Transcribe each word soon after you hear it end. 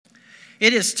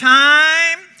It is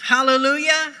time,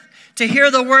 hallelujah, to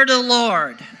hear the word of the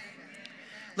Lord.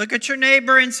 Look at your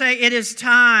neighbor and say, it is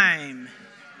time.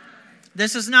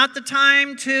 This is not the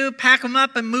time to pack them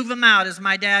up and move them out, as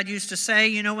my dad used to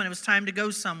say, when it was time to go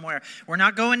somewhere. We're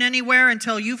not going anywhere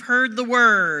until you've heard the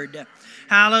word.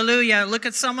 Hallelujah. Look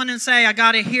at someone and say, I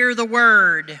got to hear the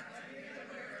word.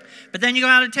 But then you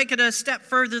got to take it a step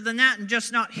further than that and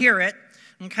just not hear it,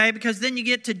 okay? Because then you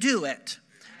get to do it.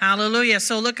 Hallelujah.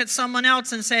 So look at someone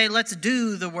else and say, let's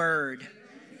do the word.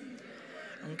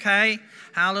 Okay?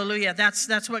 Hallelujah.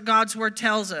 That's what God's word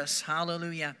tells us.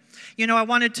 Hallelujah. I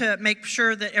wanted to make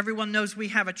sure that everyone knows we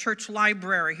have a church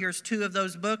library. Here's 2 of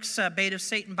those books, Bait of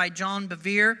Satan by John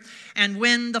Bevere and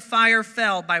When the Fire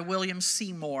Fell by William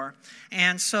Seymour.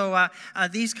 And so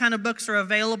these kind of books are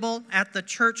available at the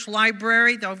church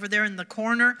library over there in the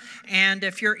corner. And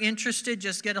if you're interested,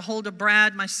 just get a hold of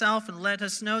Brad, myself, and let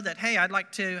us know that, hey, I'd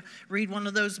like to read one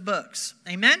of those books.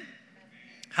 Amen?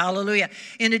 Hallelujah.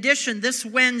 In addition, this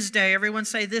Wednesday, everyone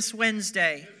say this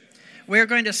Wednesday, we're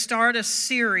going to start a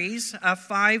series, a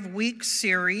 5-week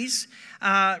series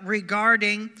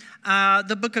regarding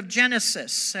the book of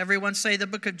Genesis. Everyone say the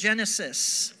book of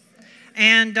Genesis.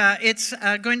 And it's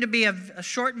going to be a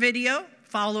short video,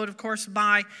 followed, of course,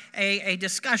 by a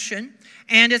discussion.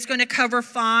 And it's going to cover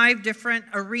 5 different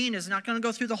arenas. Not going to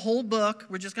go through the whole book.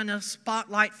 We're just going to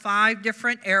spotlight 5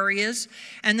 different areas.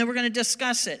 And then we're going to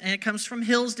discuss it. And it comes from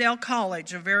Hillsdale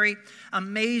College, a very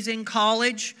amazing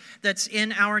college that's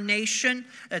in our nation.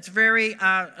 It's very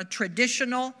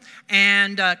traditional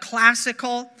and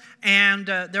classical. And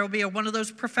there will be one of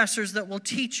those professors that will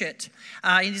teach it.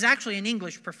 And he's actually an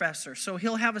English professor, so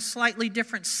he'll have a slightly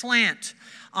different slant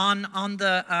on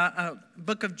the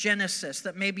book of Genesis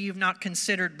that maybe you've not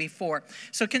considered before.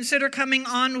 So consider coming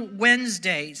on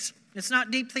Wednesdays. It's not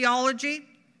deep theology.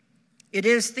 It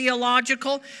is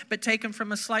theological, but taken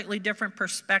from a slightly different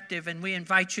perspective, and we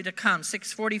invite you to come.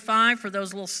 6:45 for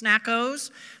those little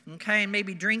snackos, okay, and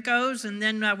maybe drinkos, and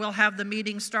then we'll have the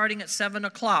meeting starting at 7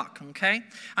 o'clock, okay?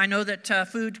 I know that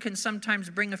food can sometimes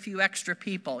bring a few extra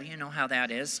people. You know how that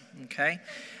is, okay?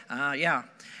 Yeah.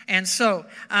 And so,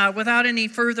 without any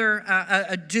further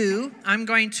ado, I'm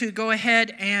going to go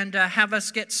ahead and have us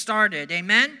get started.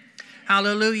 Amen?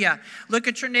 Hallelujah. Look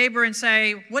at your neighbor and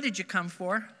say, what did you come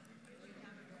for?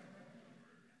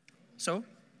 So,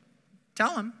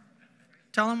 tell him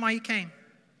why you came.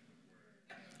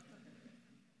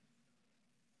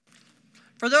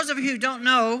 For those of you who don't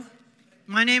know,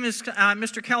 my name is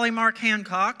Mr. Kelly Mark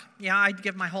Hancock. Yeah, I'd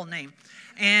give my whole name.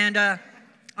 And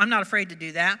I'm not afraid to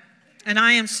do that. And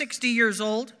I am 60 years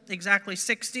old, exactly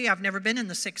 60. I've never been in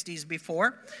the 60s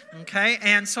before, okay?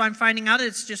 And so I'm finding out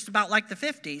it's just about like the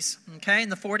 50s, okay? In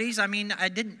the 40s, I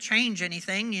didn't change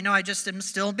anything. I just am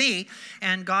still me.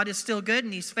 And God is still good,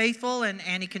 and He's faithful, and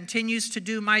He continues to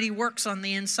do mighty works on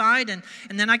the inside. And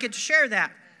then I get to share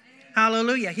that.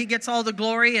 Hallelujah. He gets all the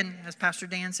glory, and as Pastor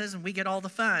Dan says, and we get all the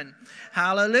fun.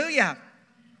 Hallelujah.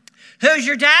 Who's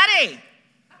your daddy?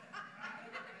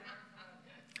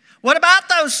 What about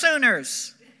those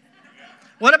Sooners?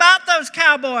 What about those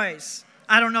Cowboys?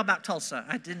 I don't know about Tulsa.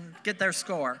 I didn't get their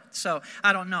score, so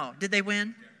I don't know. Did they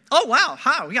win? Oh, wow.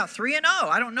 How? We got 3-0.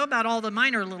 I don't know about all the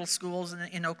minor little schools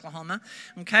in Oklahoma,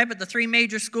 okay? But the 3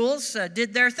 major schools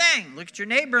did their thing. Look at your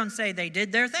neighbor and say they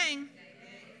did their thing.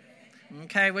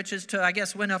 Okay, which is to, I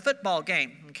guess, win a football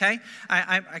game, okay?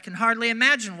 I can hardly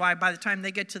imagine why by the time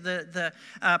they get to the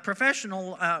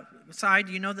professional side,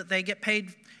 that they get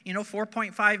paid,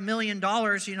 $4.5 million,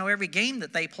 every game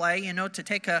that they play, to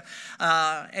take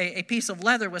a piece of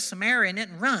leather with some air in it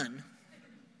and run.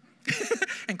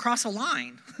 And cross a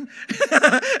line.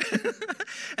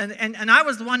 and I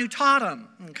was the one who taught them,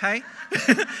 okay?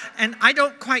 And I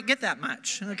don't quite get that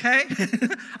much, okay?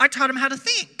 I taught them how to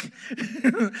think.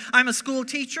 I'm a school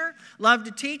teacher, love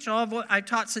to teach. All of what I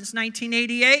taught since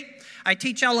 1988. I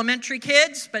teach elementary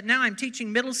kids, but now I'm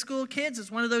teaching middle school kids.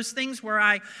 It's one of those things where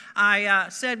I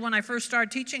said when I first started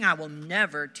teaching, I will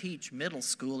never teach middle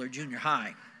school or junior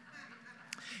high.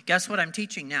 Guess what I'm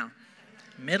teaching now?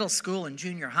 Middle school and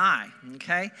junior high,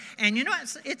 okay? And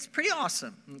it's pretty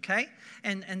awesome, okay?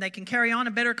 And they can carry on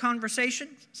a better conversation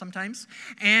sometimes.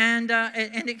 And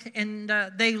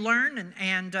they learn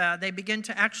and they begin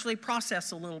to actually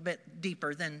process a little bit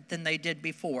deeper than they did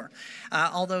before.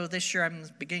 Although this year I'm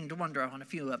beginning to wonder on a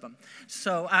few of them.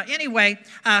 So anyway,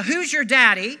 who's your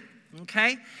daddy?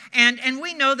 Okay? And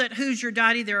we know that who's your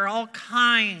daddy, there are all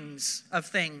kinds of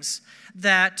things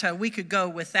that we could go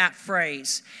with that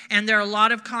phrase. And there are a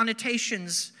lot of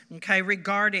connotations, okay,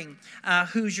 regarding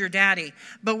who's your daddy.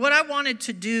 But what I wanted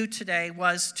to do today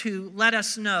was to let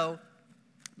us know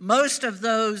Most of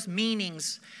those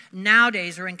meanings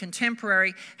nowadays or in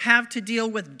contemporary have to deal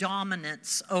with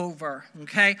dominance over,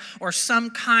 okay? Or some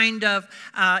kind of,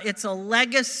 it's a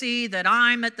legacy that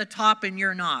I'm at the top and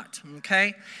you're not,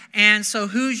 okay? And so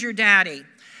who's your daddy?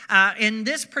 In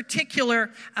this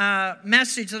particular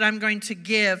message that I'm going to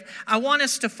give, I want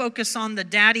us to focus on the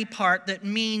daddy part that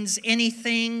means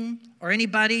anything or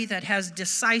anybody that has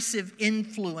decisive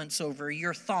influence over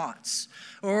your thoughts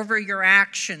or over your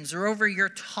actions or over your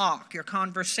talk, your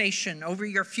conversation, over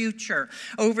your future,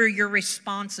 over your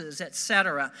responses,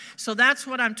 etc. So that's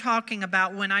what I'm talking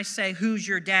about when I say, who's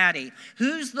your daddy?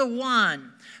 Who's the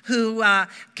one who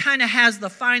kind of has the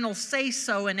final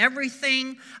say-so in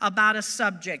everything about a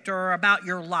subject or about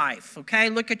your life, okay?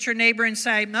 Look at your neighbor and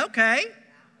say, okay.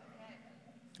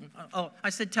 Oh, I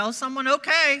said, tell someone,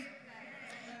 okay.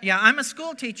 Yeah, I'm a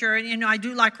school teacher, and I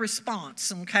do like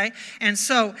response, okay? And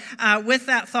so with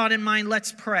that thought in mind,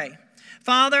 let's pray.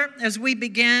 Father, as we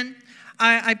begin,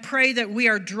 I pray that we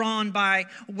are drawn by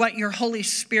what your Holy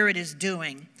Spirit is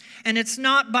doing. And it's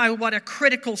not by what a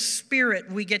critical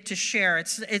spirit we get to share.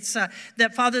 It's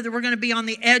that, Father, that we're going to be on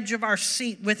the edge of our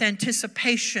seat with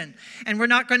anticipation. And we're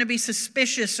not going to be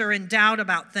suspicious or in doubt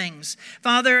about things.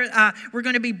 Father, we're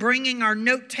going to be bringing our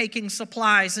note-taking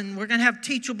supplies. And we're going to have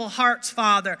teachable hearts,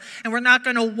 Father. And we're not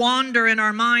going to wander in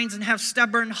our minds and have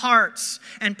stubborn hearts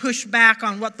and push back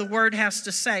on what the Word has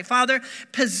to say. Father,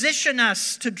 position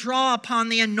us to draw upon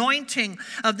the anointing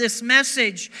of this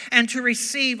message and to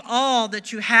receive all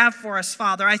that you have for us,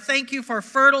 Father. I thank you for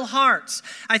fertile hearts.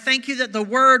 I thank you that the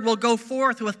word will go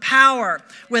forth with power,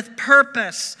 with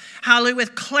purpose, hallelujah,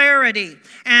 with clarity,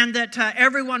 and that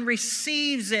everyone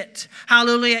receives it,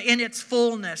 hallelujah, in its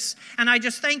fullness. And I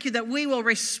just thank you that we will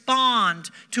respond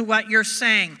to what you're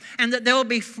saying, and that there will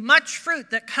be much fruit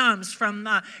that comes from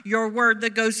your word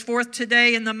that goes forth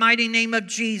today in the mighty name of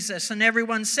Jesus. And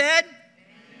everyone said,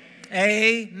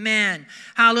 Amen.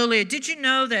 Hallelujah. Did you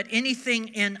know that anything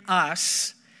in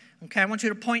us, okay, I want you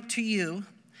to point to you,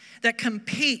 that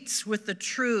competes with the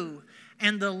true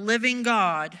and the living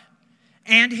God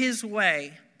and his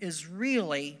way is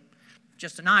really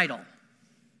just an idol?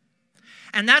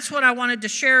 And that's what I wanted to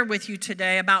share with you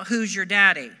today about who's your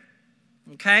daddy.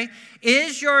 Okay?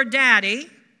 Is your daddy,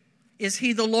 is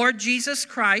he the Lord Jesus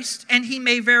Christ? And he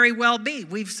may very well be.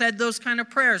 We've said those kind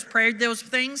of prayers, prayed those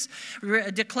things,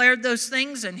 declared those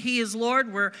things, and he is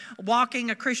Lord. We're walking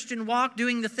a Christian walk,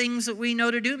 doing the things that we know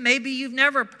to do. Maybe you've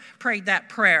never prayed that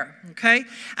prayer, okay?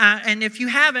 And if you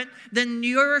haven't, then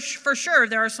you're for sure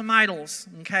there are some idols,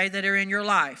 okay, that are in your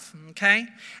life, okay?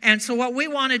 And so what we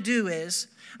want to do is,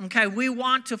 okay, we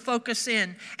want to focus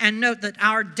in and note that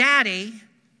our daddy,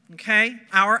 okay,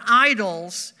 our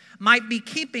idols might be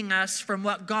keeping us from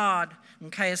what God,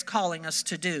 okay, is calling us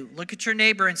to do. Look at your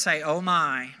neighbor and say, oh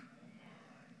my.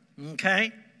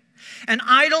 Okay? An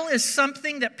idol is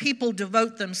something that people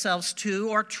devote themselves to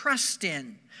or trust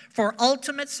in for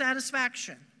ultimate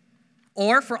satisfaction,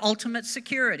 or for ultimate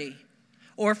security,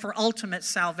 or for ultimate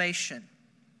salvation.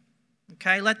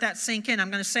 Okay, let that sink in.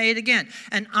 I'm going to say it again.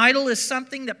 An idol is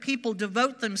something that people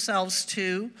devote themselves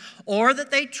to or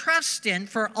that they trust in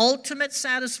for ultimate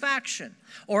satisfaction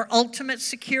or ultimate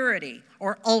security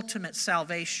or ultimate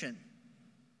salvation.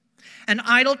 An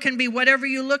idol can be whatever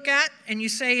you look at and you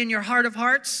say in your heart of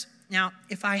hearts, now,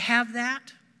 if I have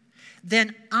that,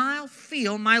 then I'll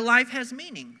feel my life has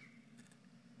meaning.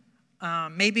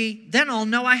 Maybe then I'll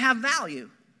know I have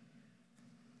value.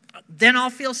 Then I'll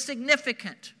feel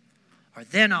significant. Or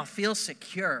then I'll feel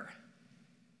secure.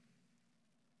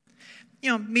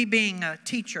 You know, me being a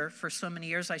teacher for so many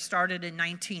years, I started in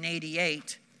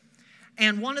 1988.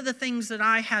 And one of the things that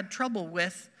I had trouble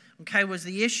with, okay, was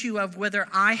the issue of whether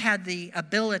I had the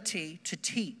ability to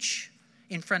teach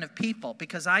in front of people,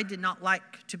 because I did not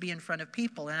like to be in front of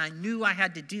people, and I knew I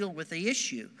had to deal with the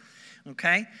issue.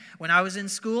 Okay? When I was in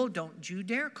school, don't you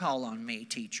dare call on me,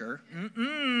 teacher.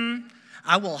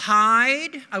 I will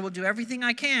hide. I will do everything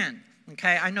I can.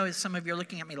 Okay, I know some of you are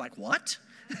looking at me like, what?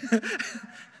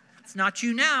 It's not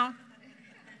you now.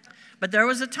 But there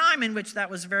was a time in which that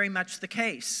was very much the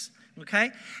case. Okay?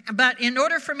 But in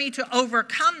order for me to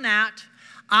overcome that,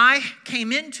 I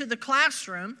came into the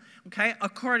classroom, okay,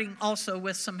 according also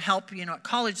with some help. You know, at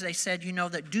college they said, you know,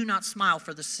 that do not smile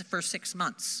for the first 6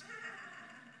 months.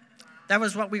 That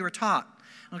was what we were taught.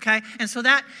 Okay, and so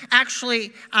that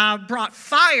actually brought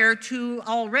fire to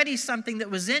already something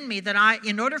that was in me that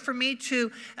in order for me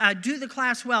to do the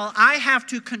class well, I have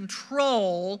to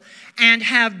control and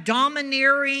have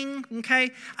domineering,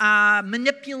 okay,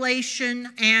 manipulation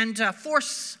and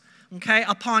force, okay,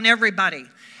 upon everybody.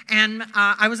 And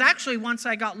I was actually, once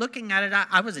I got looking at it,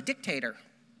 I was a dictator.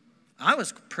 I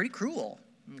was pretty cruel.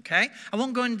 Okay, I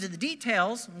won't go into the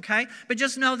details, okay, but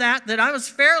just know that I was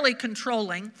fairly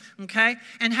controlling, okay,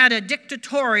 and had a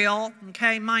dictatorial,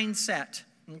 okay, mindset,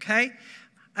 okay.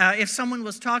 If someone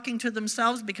was talking to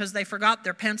themselves because they forgot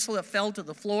their pencil, it fell to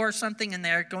the floor or something, and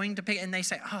they're going to pick, and they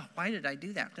say, "Oh, why did I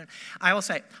do that?" I will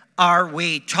say, "Are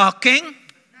we talking?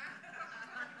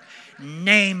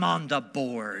 Name on the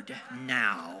board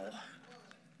now,"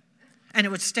 and it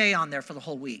would stay on there for the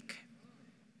whole week.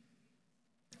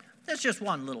 That's just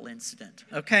one little incident,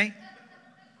 okay?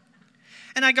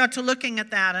 And I got to looking at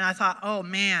that, and I thought, oh,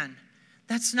 man,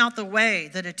 that's not the way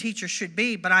that a teacher should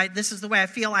be, but this is the way I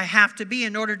feel I have to be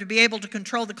in order to be able to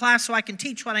control the class so I can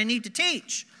teach what I need to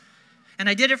teach. And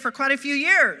I did it for quite a few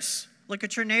years. Look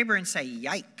at your neighbor and say,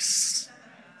 yikes.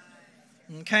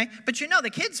 Okay? But you know, the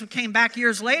kids came back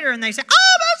years later, and they say,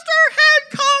 oh, Mr.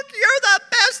 Hancock, you're the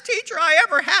best teacher I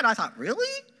ever had. I thought,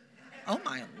 really? Oh,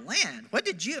 my land.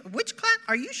 Which class?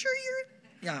 Are you sure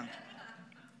yeah.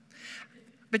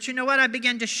 But you know what? I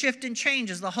began to shift and change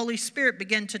as the Holy Spirit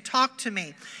began to talk to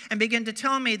me and began to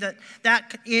tell me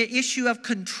that issue of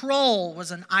control was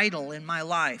an idol in my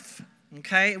life.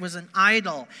 Okay? It was an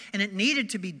idol, and it needed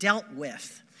to be dealt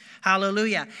with.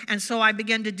 Hallelujah. And so I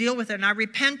began to deal with it, and I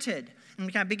repented.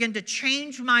 And I began to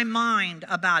change my mind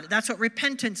about it. That's what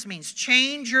repentance means.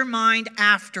 Change your mind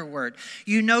afterward.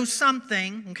 You know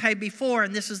something, okay, before,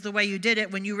 and this is the way you did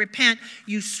it. When you repent,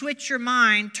 you switch your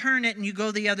mind, turn it, and you go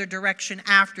the other direction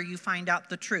after you find out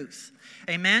the truth.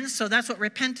 Amen? So that's what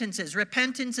repentance is.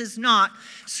 Repentance is not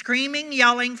screaming,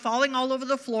 yelling, falling all over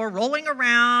the floor, rolling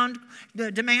around,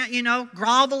 groveling.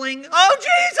 Oh,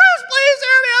 Jesus, please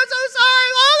hear me. I'm so sorry.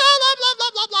 Blah, blah, blah, blah,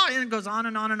 blah, blah, blah. And it goes on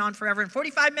and on forever. In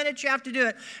 45 minutes, you have to do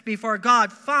it before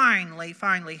God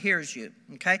finally hears you.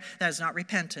 Okay? That is not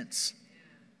repentance.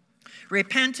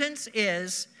 Repentance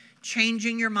is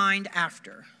changing your mind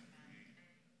after.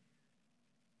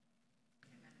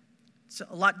 It's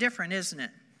a lot different, isn't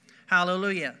it?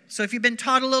 Hallelujah. So if you've been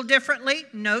taught a little differently,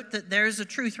 note that there's a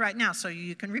truth right now, so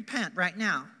you can repent right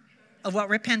now of what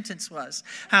repentance was.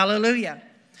 Hallelujah.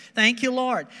 Thank you,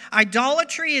 Lord.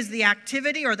 Idolatry is the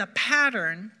activity or the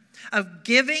pattern of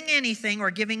giving anything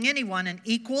or giving anyone an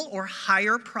equal or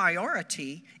higher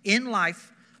priority in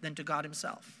life than to God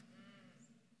himself.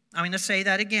 I'm going to say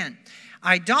that again.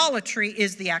 Idolatry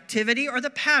is the activity or the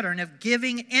pattern of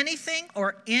giving anything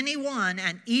or anyone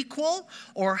an equal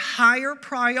or higher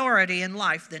priority in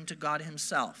life than to God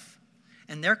himself.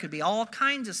 And there could be all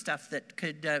kinds of stuff that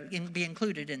could be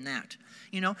included in that.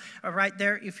 You know, right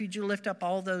there, if you lift up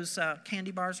all those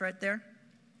candy bars right there.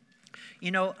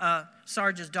 You know,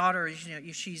 Sarge's daughter,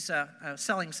 she's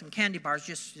selling some candy bars,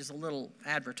 just as a little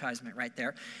advertisement right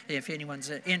there, if anyone's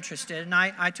interested. And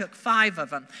I took 5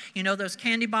 of them. You know those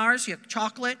candy bars, you have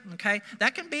chocolate, okay?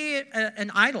 That can be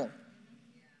an idol.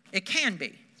 It can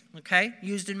be, okay?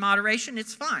 Used in moderation,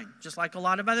 it's fine. Just like a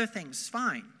lot of other things, it's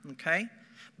fine, okay?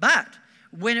 But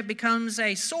when it becomes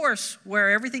a source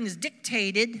where everything is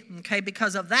dictated, okay,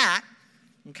 because of that,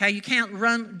 okay, you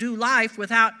can't do life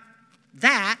without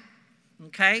that,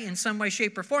 okay, in some way,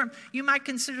 shape, or form, you might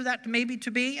consider that maybe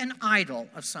to be an idol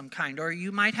of some kind, or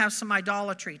you might have some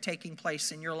idolatry taking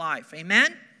place in your life.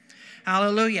 Amen?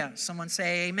 Hallelujah. Someone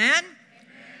say amen. Amen.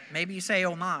 Maybe you say,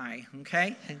 oh my,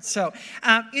 okay? And so,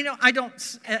 I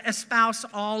don't espouse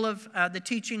all of the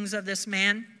teachings of this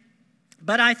man.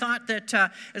 But I thought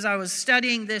that as I was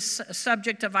studying this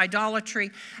subject of idolatry,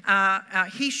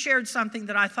 he shared something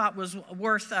that I thought was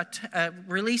worth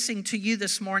releasing to you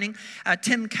this morning.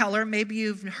 Tim Keller, maybe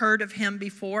you've heard of him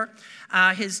before.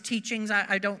 His teachings,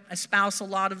 I don't espouse a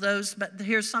lot of those, but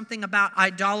here's something about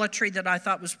idolatry that I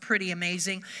thought was pretty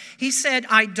amazing. He said,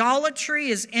 idolatry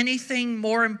is anything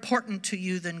more important to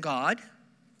you than God,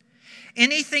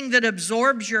 anything that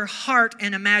absorbs your heart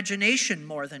and imagination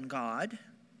more than God,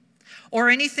 or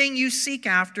anything you seek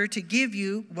after to give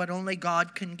you what only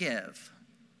God can give.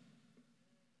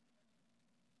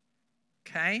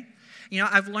 Okay? You know,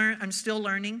 I'm still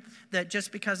learning that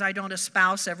just because I don't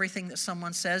espouse everything that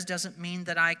someone says doesn't mean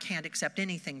that I can't accept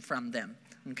anything from them.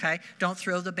 Okay? Don't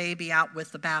throw the baby out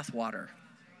with the bathwater.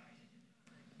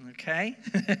 Okay?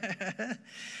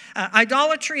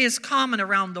 Idolatry is common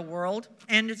around the world,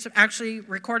 and it's actually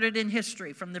recorded in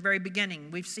history from the very beginning.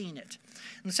 We've seen it.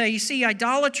 And so you see,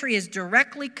 idolatry is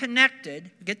directly connected,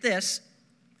 get this,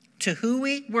 to who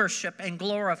we worship and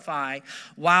glorify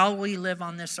while we live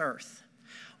on this earth.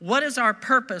 What is our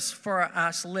purpose for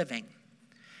us living?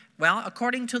 Well,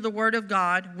 according to the Word of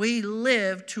God, we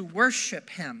live to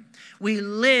worship Him. We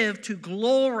live to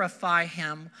glorify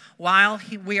Him while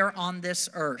we are on this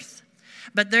earth.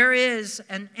 But there is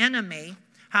an enemy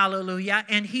Hallelujah.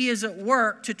 And he is at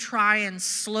work to try and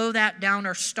slow that down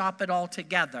or stop it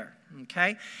altogether.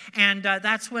 Okay? And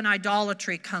that's when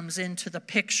idolatry comes into the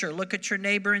picture. Look at your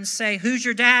neighbor and say, who's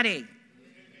your daddy?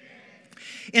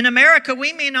 In America,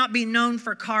 we may not be known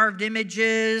for carved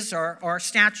images or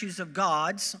statues of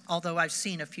gods, although I've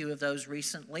seen a few of those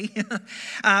recently.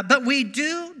 But we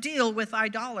do deal with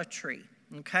idolatry.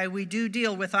 Okay, we do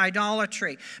deal with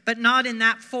idolatry, but not in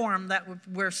that form that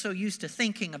we're so used to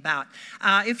thinking about.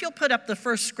 If you'll put up the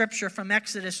first scripture from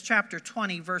Exodus chapter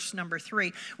 20, verse number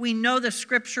 3, we know the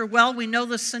scripture well. We know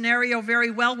the scenario very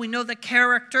well. We know the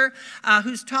character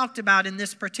who's talked about in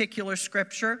this particular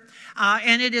scripture.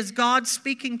 And it is God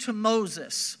speaking to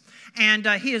Moses. And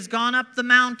he has gone up the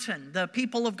mountain. The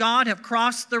people of God have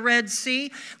crossed the Red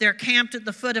Sea. They're camped at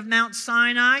the foot of Mount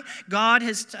Sinai. God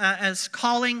is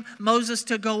calling Moses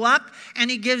to go up,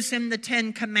 and he gives him the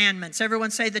 10 commandments.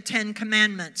 Everyone say the 10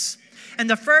 commandments. And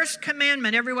the first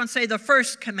commandment, everyone say the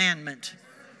first commandment.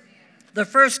 The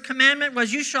first commandment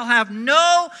was, you shall have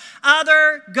no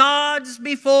other gods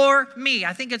before me.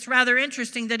 I think it's rather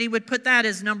interesting that he would put that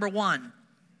as number 1.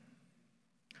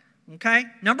 Okay,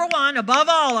 number 1, above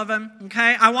all of them,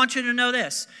 okay, I want you to know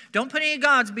this. Don't put any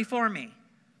gods before me.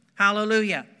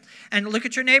 Hallelujah. And look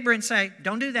at your neighbor and say,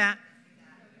 don't do that.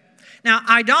 Now,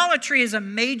 idolatry is a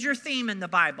major theme in the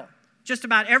Bible. Just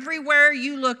about everywhere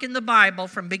you look in the Bible,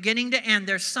 from beginning to end,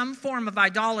 there's some form of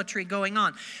idolatry going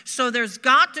on. So there's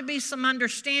got to be some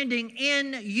understanding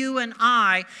in you and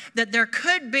I that there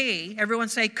could be, everyone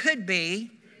say could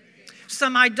be,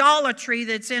 some idolatry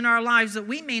that's in our lives that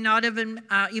we may not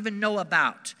even know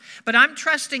about. But I'm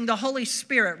trusting the Holy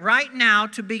Spirit right now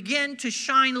to begin to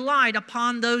shine light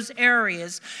upon those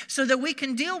areas so that we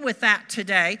can deal with that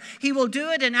today. He will do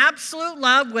it in absolute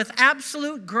love with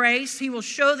absolute grace. He will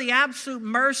show the absolute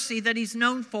mercy that he's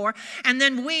known for. And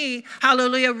then we,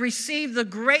 hallelujah, receive the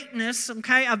greatness,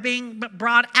 okay, of being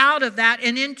brought out of that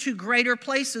and into greater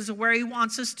places where he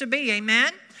wants us to be.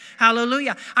 Amen?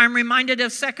 Hallelujah. I'm reminded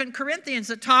of 2 Corinthians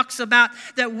that talks about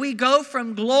that we go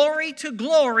from glory to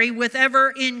glory with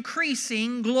ever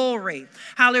increasing glory.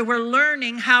 Hallelujah. We're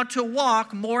learning how to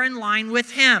walk more in line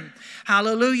with him.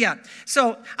 Hallelujah.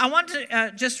 So I want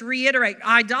to just reiterate,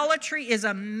 idolatry is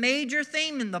a major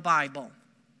theme in the Bible.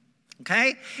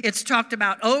 Okay? It's talked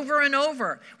about over and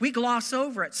over. We gloss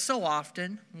over it so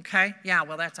often. Okay? Yeah,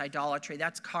 well, that's idolatry.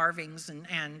 That's carvings and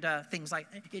things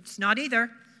like that. It's not either.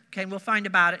 Okay, we'll find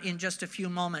about it in just a few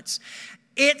moments.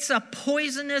 It's a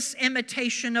poisonous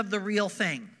imitation of the real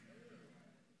thing.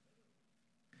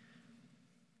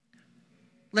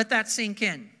 Let that sink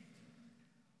in.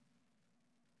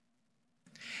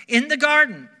 In the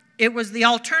garden, it was the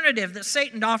alternative that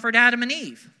Satan offered Adam and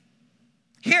Eve.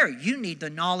 Here, you need the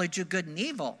knowledge of good and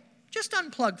evil. Just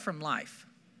unplug from life.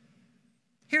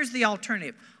 Here's the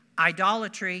alternative.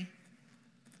 Idolatry.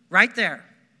 Right there.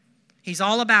 He's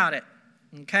all about it.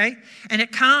 Okay? And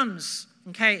it comes,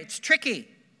 okay, it's tricky.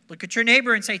 Look at your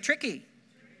neighbor and say, tricky.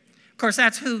 Of course,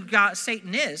 that's who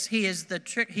Satan is. He's the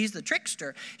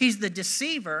trickster. He's the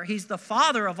deceiver. He's the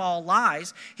father of all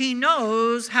lies. He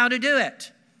knows how to do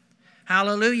it.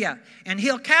 Hallelujah. And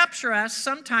he'll capture us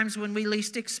sometimes when we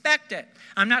least expect it.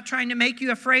 I'm not trying to make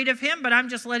you afraid of him, but I'm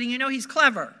just letting you know he's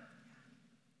clever.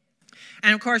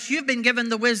 And of course, you've been given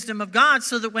the wisdom of God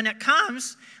so that when it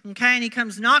comes, okay, and he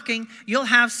comes knocking, you'll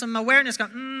have some awareness. Go,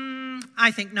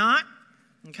 I think not.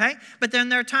 Okay? But then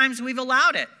there are times we've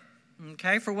allowed it,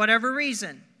 okay, for whatever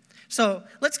reason. So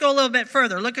let's go a little bit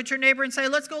further. Look at your neighbor and say,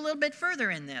 let's go a little bit further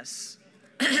in this.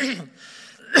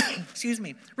 Excuse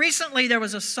me. Recently, there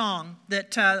was a song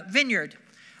that Vineyard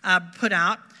put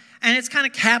out. And it's kind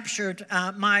of captured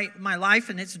my life,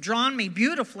 and it's drawn me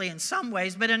beautifully in some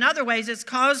ways. But in other ways, it's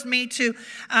caused me to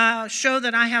show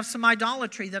that I have some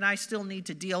idolatry that I still need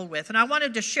to deal with. And I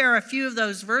wanted to share a few of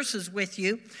those verses with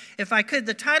you, if I could.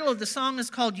 The title of the song is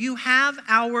called, You Have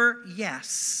Our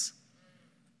Yes.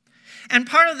 And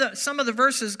some of the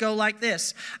verses go like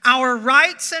this. Our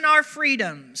rights and our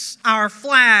freedoms, our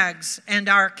flags and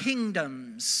our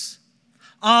kingdoms,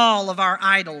 all of our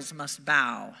idols must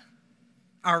bow.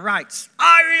 Our rights.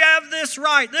 I have this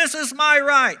right. This is my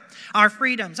right. Our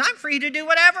freedoms. I'm free to do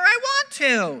whatever I want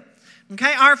to.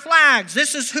 Okay, our flags.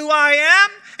 This is who I am,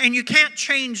 and you can't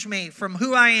change me from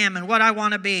who I am and what I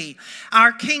want to be.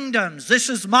 Our kingdoms. This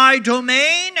is my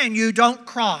domain, and you don't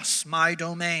cross my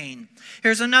domain.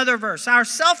 Here's another verse. Our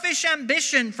selfish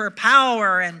ambition for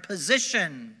power and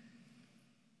position.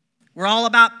 We're all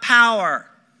about power.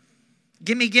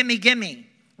 Gimme, gimme, gimme.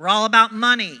 We're all about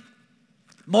money.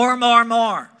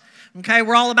 More. Okay,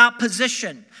 we're all about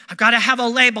position. I've got to have a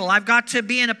label. I've got to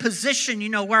be in a position,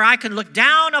 where I can look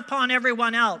down upon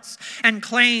everyone else and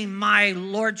claim my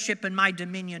lordship and my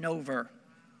dominion over.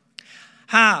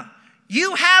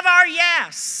 You have our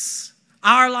yes.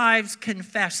 Our lives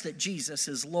confess that Jesus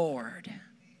is Lord.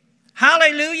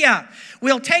 Hallelujah.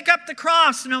 We'll take up the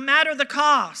cross no matter the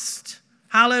cost.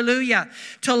 Hallelujah.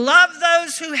 To love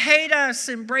those who hate us,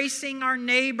 embracing our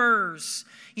neighbors.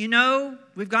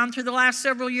 We've gone through the last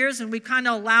several years and we've kind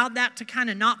of allowed that to kind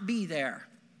of not be there.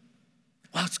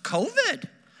 Well, it's COVID.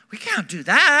 We can't do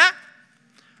that.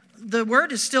 The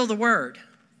word is still the word.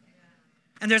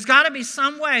 And there's got to be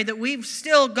some way that we've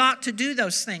still got to do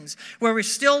those things where we're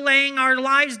still laying our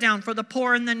lives down for the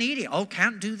poor and the needy. Oh,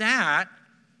 can't do that.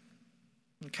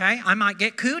 Okay, I might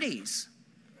get cooties.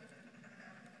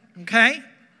 Okay,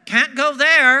 can't go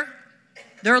there.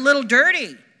 They're a little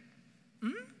dirty.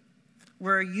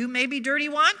 Were you maybe dirty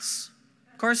once?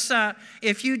 Of course,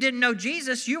 if you didn't know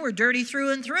Jesus, you were dirty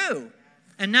through and through.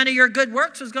 And none of your good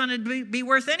works was going to be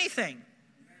worth anything.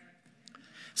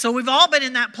 So we've all been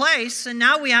in that place, and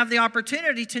now we have the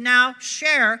opportunity to now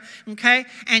share, okay,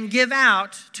 and give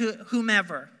out to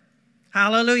whomever.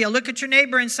 Hallelujah. Look at your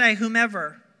neighbor and say,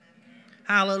 whomever.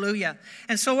 Hallelujah.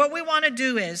 And so what we want to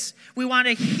do is we want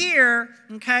to hear,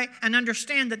 okay, and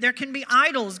understand that there can be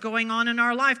idols going on in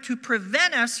our life to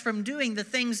prevent us from doing the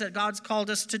things that God's called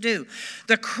us to do.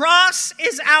 The cross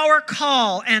is our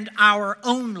call and our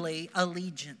only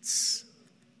allegiance.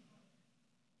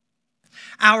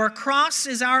 Our cross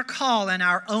is our call and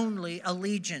our only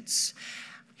allegiance.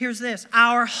 Here's this.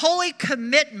 Our holy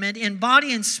commitment in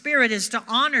body and spirit is to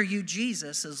honor you,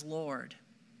 Jesus, as Lord.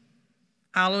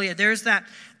 Hallelujah. There's that.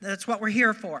 That's what we're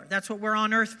here for. That's what we're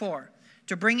on earth for.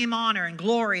 To bring him honor and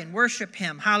glory and worship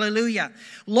him. Hallelujah.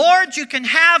 Lord, you can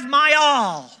have my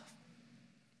all.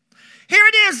 Here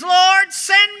it is, Lord.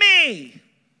 Send me.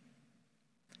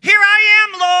 Here I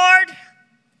am, Lord.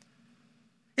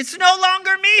 It's no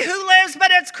longer me who lives,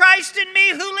 but it's Christ in me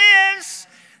who lives.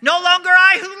 No longer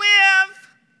I who live.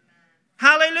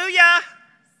 Hallelujah.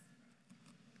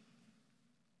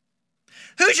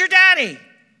 Who's your daddy?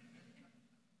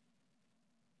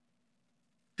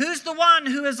 Who's the one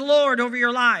who is Lord over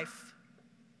your life?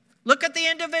 Look at the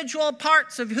individual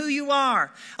parts of who you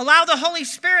are. Allow the Holy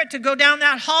Spirit to go down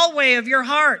that hallway of your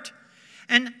heart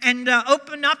and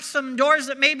open up some doors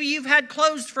that maybe you've had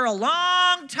closed for a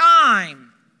long time.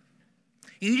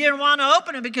 You didn't want to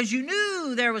open it because you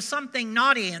knew there was something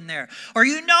naughty in there. Or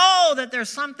you know that there's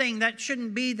something that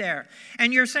shouldn't be there.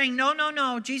 And you're saying,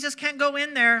 no, Jesus can't go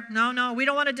in there. No, we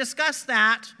don't want to discuss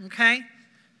that, okay?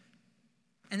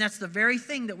 And that's the very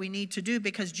thing that we need to do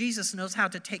because Jesus knows how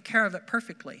to take care of it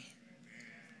perfectly.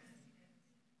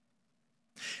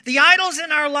 The idols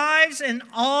in our lives and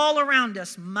all around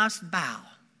us must bow.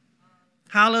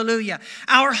 Hallelujah.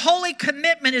 Our holy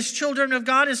commitment as children of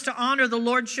God is to honor the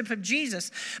lordship of Jesus.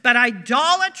 But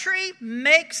idolatry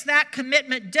makes that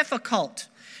commitment difficult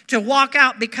to walk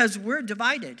out because we're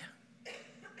divided.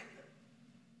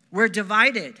 We're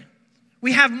divided.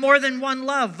 We have more than one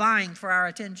love vying for our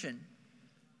attention.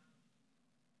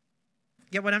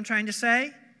 Get what I'm trying to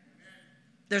say?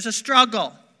 There's a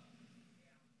struggle.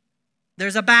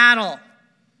 There's a battle.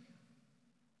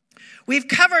 We've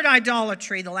covered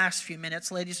idolatry the last few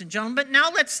minutes, ladies and gentlemen, but now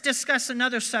let's discuss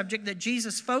another subject that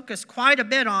Jesus focused quite a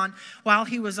bit on while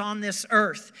he was on this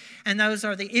earth. And those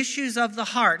are the issues of the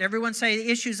heart. Everyone say the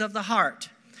issues of the heart.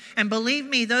 And believe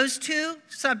me, those two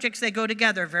subjects, they go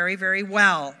together very, very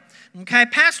well. Okay,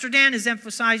 Pastor Dan has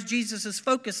emphasized Jesus'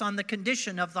 focus on the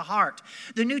condition of the heart.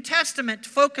 The New Testament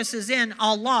focuses in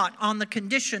a lot on the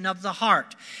condition of the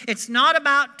heart. It's not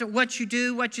about what you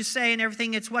do, what you say, and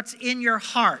everything. It's what's in your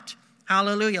heart.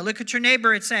 Hallelujah. Look at your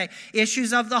neighbor and say,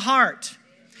 issues of the heart.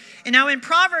 And now in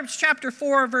Proverbs chapter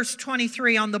 4, verse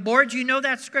 23 on the board, you know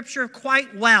that scripture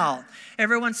quite well.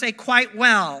 Everyone say quite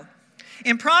well.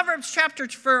 In Proverbs chapter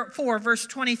 4, verse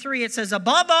 23, it says,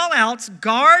 above all else,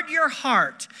 guard your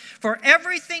heart, for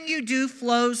everything you do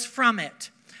flows from it.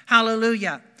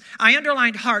 Hallelujah. I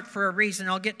underlined heart for a reason.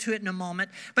 I'll get to it in a moment.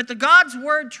 But the God's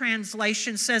Word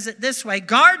translation says it this way,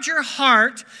 guard your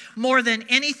heart more than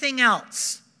anything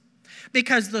else,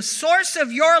 because the source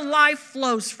of your life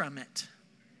flows from it.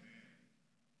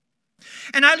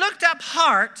 And I looked up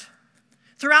heart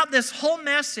throughout this whole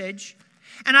message,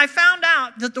 and I found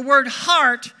out that the word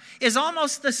heart is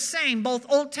almost the same, both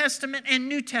Old Testament and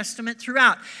New Testament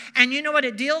throughout. And you know what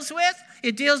it deals with?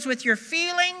 It deals with your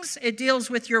feelings. It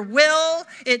deals with your will.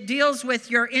 It deals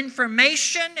with your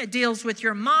information. It deals with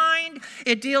your mind.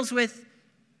 It deals with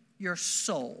your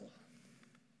soul.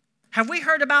 Have we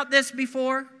heard about this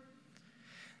before?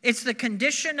 It's the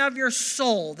condition of your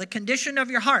soul, the condition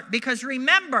of your heart. Because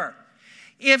remember,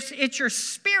 if it's your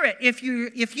spirit, if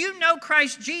you know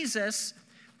Christ Jesus,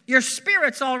 your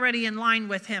spirit's already in line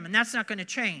with him, and that's not going to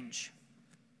change.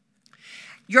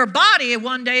 Your body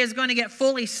one day is going to get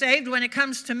fully saved when it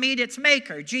comes to meet its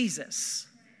maker, Jesus.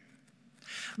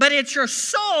 But it's your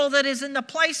soul that is in the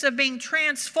place of being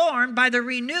transformed by the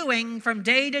renewing from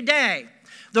day to day.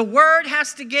 The Word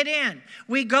has to get in.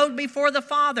 We go before the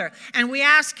Father and we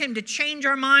ask Him to change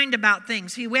our mind about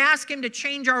things. We ask Him to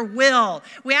change our will.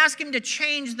 We ask Him to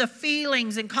change the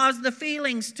feelings and cause the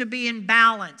feelings to be in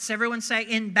balance. Everyone say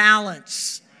in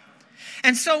balance.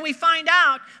 And so we find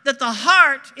out that the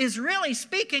heart is really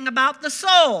speaking about the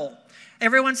soul.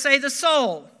 Everyone say the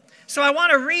soul. So I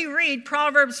want to reread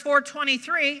Proverbs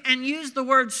 4:23 and use the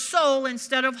word soul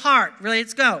instead of heart. Really,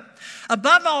 let's go.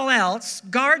 Above all else,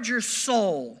 guard your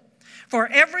soul, for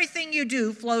everything you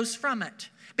do flows from it,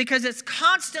 because it's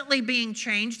constantly being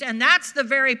changed, and that's the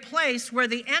very place where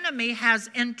the enemy has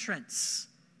entrance.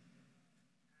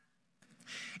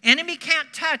 Enemy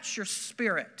can't touch your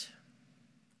spirit.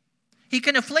 He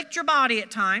can afflict your body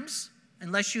at times,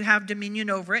 unless you have dominion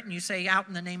over it and you say, out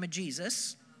in the name of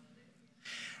Jesus.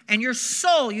 And your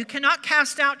soul, you cannot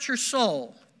cast out your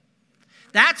soul.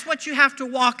 That's what you have to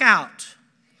walk out.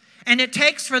 And it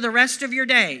takes for the rest of your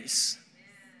days.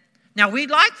 Now, we'd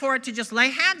like for it to just lay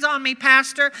hands on me,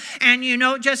 Pastor, and,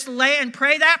 just lay and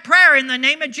pray that prayer in the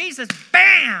name of Jesus.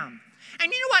 Bam!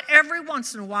 And you know what? Every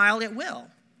once in a while, it will.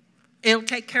 It'll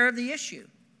take care of the issue,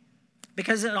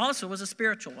 because it also was a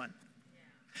spiritual one.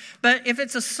 But if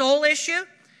it's a soul issue,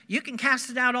 you can cast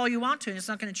it out all you want to, and it's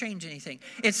not going to change anything.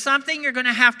 It's something you're going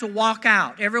to have to walk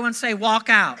out. Everyone say walk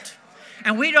out.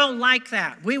 And we don't like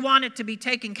that. We want it to be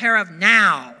taken care of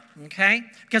now, okay?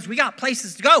 Because we got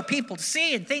places to go, people to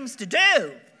see, and things to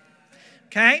do,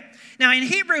 okay? Now in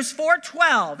Hebrews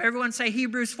 4:12, everyone say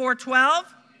Hebrews 4:12.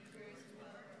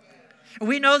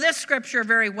 We know this scripture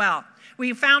very well.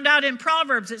 We found out in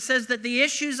Proverbs, it says that the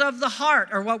issues of the heart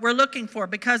are what we're looking for,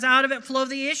 because out of it flow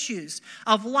the issues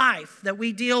of life that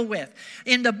we deal with.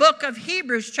 In the book of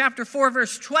Hebrews, chapter 4,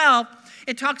 verse 12,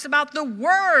 it talks about the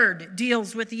Word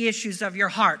deals with the issues of your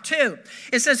heart too.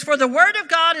 It says, for the Word of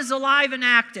God is alive and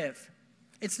active.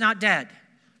 It's not dead.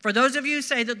 For those of you who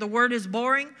say that the Word is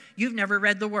boring, you've never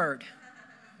read the Word.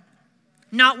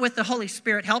 Not with the Holy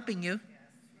Spirit helping you.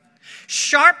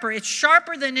 It's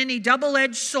sharper than any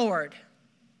double-edged sword.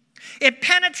 It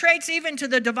penetrates even to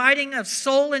the dividing of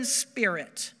soul and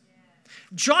spirit,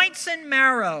 joints and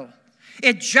marrow.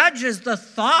 It judges the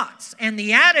thoughts and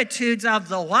the attitudes of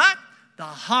the what? The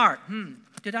heart.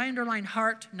 Did I underline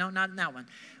heart? No, not in that one.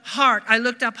 Heart. I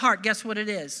looked up heart. Guess what it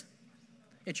is?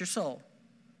 It's your soul.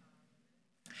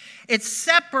 It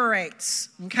separates,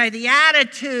 the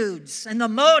attitudes and the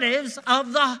motives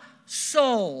of the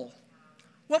soul.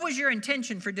 What was your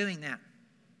intention for doing that?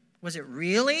 Was it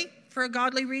really for a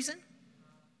godly reason?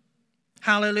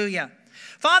 Hallelujah.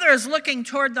 Father is looking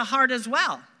toward the heart as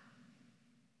well.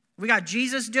 We got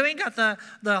Jesus doing, got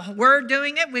the Word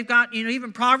doing it. We've got,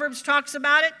 even Proverbs talks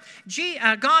about it.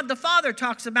 God the Father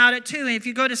talks about it too. And if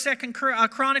you go to 2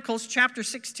 Chronicles chapter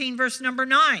 16, verse number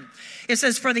 9, it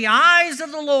says, for the eyes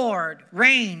of the Lord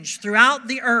range throughout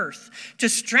the earth to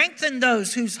strengthen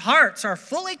those whose hearts are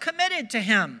fully committed to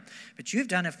Him. But you've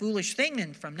done a foolish thing,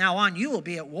 and from now on you will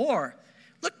be at war.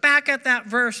 Look back at that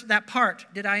verse, that part.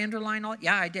 Did I underline all?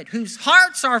 Yeah, I did. Whose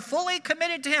hearts are fully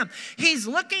committed to Him. He's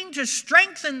looking to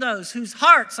strengthen those whose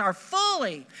hearts are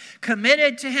fully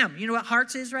committed to Him. You know what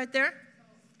hearts is right there?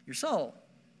 Your soul.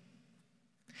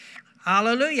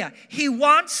 Hallelujah. He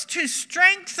wants to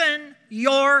strengthen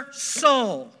your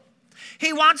soul.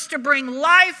 He wants to bring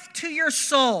life to your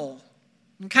soul.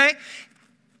 Okay?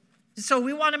 So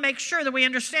we want to make sure that we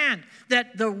understand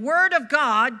that the Word of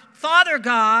God, Father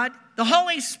God, the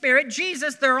Holy Spirit,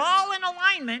 Jesus, they're all in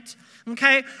alignment,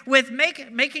 with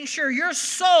making sure your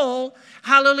soul,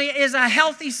 hallelujah, is a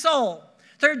healthy soul.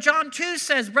 3 John 2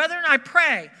 says, brethren, I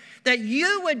pray that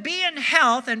you would be in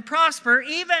health and prosper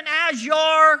even as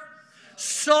your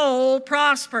soul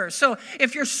prospers. So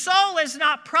if your soul is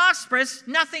not prosperous,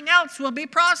 nothing else will be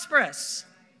prosperous.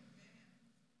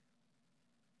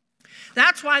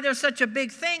 That's why there's such a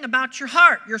big thing about your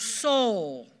heart, your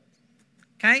soul.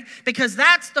 Okay? Because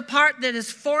that's the part that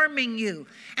is forming you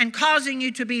and causing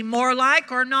you to be more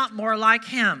like or not more like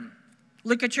Him.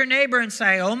 Look at your neighbor and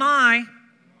say, oh my.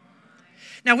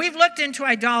 Now we've looked into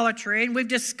idolatry and we've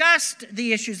discussed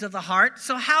the issues of the heart.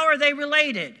 So how are they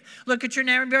related? Look at your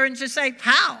neighbor and just say,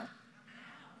 how?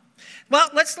 Well,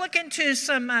 let's look into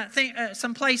some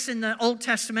place in the Old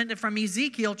Testament from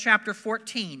Ezekiel chapter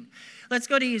 14. Let's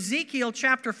go to Ezekiel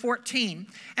chapter 14,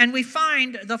 and we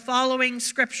find the following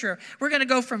scripture. We're going to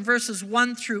go from verses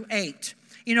 1 through 8.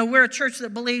 You know, we're a church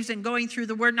that believes in going through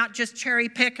the Word, not just cherry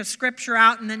pick a scripture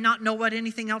out and then not know what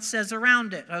anything else says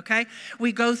around it, okay?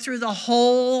 We go through the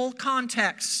whole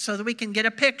context so that we can get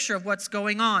a picture of what's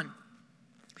going on.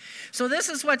 So this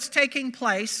is what's taking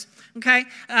place, okay?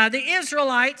 The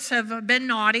Israelites have been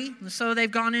naughty, so they've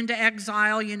gone into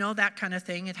exile, you know, that kind of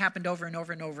thing. It happened over and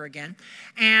over and over again.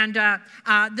 And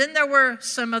then there were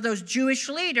some of those Jewish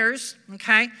leaders,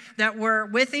 okay, that were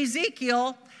with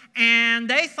Ezekiel. And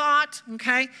they thought,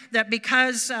 okay, that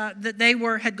because that they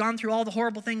had gone through all the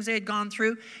horrible things they had gone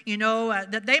through, you know,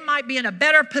 that they might be in a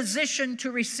better position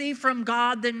to receive from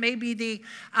God than maybe the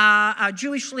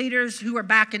Jewish leaders who were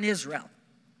back in Israel.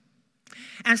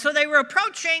 And so they were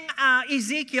approaching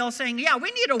Ezekiel saying, yeah, we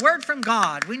need a word from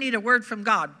God. We need a word from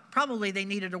God. Probably they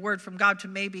needed a word from God to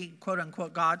maybe, quote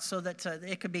unquote, God, so that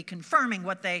it could be confirming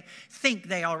what they think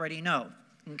they already know.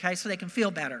 Okay, so they can feel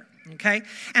better, okay?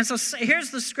 And so here's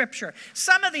the scripture.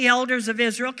 Some of the elders of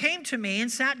Israel came to me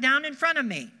and sat down in front of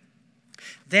me.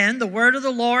 Then the word of the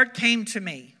Lord came to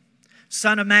me.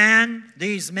 Son of man,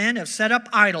 these men have set up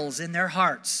idols in their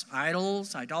hearts.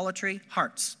 Idols, idolatry,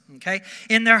 hearts, okay?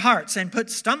 In their hearts, and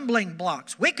put stumbling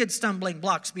blocks, wicked stumbling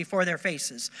blocks before their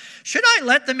faces. Should I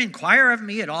let them inquire of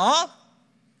me at all?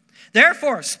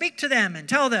 Therefore, speak to them and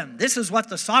tell them, this is what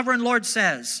the sovereign Lord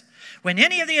says. When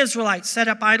any of the Israelites set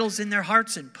up idols in their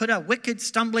hearts and put a wicked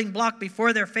stumbling block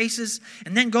before their faces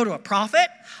and then go to a prophet,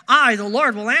 I, the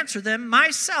Lord, will answer them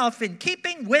myself in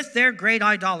keeping with their great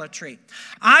idolatry.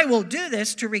 I will do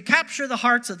this to recapture the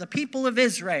hearts of the people of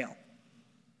Israel.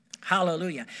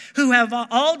 Hallelujah. Who have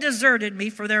all deserted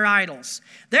me for their idols.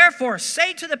 Therefore,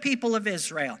 say to the people of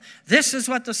Israel, this is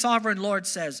what the sovereign Lord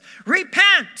says.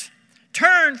 Repent,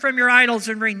 turn from your idols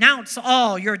and renounce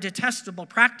all your detestable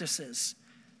practices.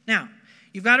 Now,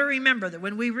 you've got to remember that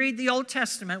when we read the Old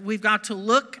Testament, we've got to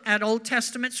look at Old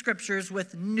Testament scriptures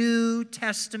with New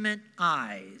Testament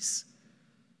eyes.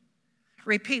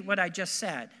 Repeat what I just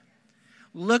said.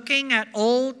 Looking at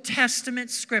Old Testament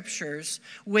scriptures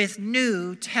with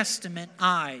New Testament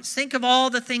eyes. Think of all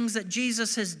the things that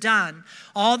Jesus has done,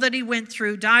 all that he went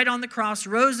through, died on the cross,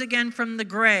 rose again from the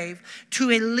grave, to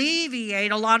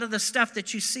alleviate a lot of the stuff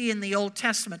that you see in the Old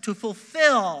Testament, to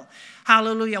fulfill,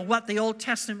 hallelujah, what the Old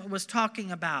Testament was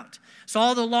talking about. So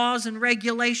all the laws and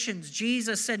regulations,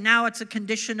 Jesus said, now it's a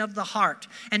condition of the heart,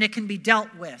 and it can be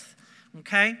dealt with.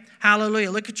 Okay?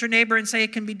 Hallelujah. Look at your neighbor and say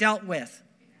it can be dealt with.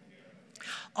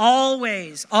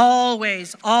 Always,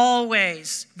 always,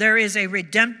 always, there is a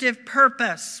redemptive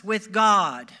purpose with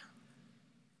God.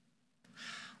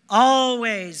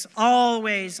 Always,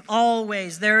 always,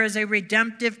 always, there is a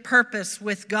redemptive purpose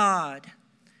with God.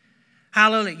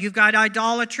 Hallelujah. You've got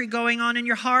idolatry going on in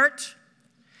your heart.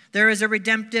 There is a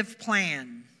redemptive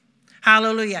plan.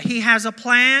 Hallelujah. He has a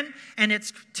plan, and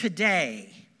it's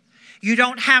today. You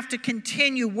don't have to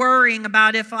continue worrying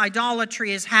about if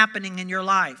idolatry is happening in your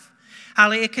life.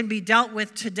 Hallelujah. It can be dealt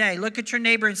with today. Look at your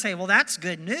neighbor and say, well, that's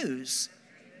good news.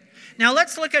 Now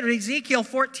let's look at Ezekiel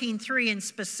 14:3 in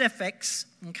specifics.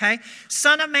 Okay?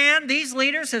 Son of man, these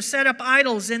leaders have set up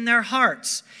idols in their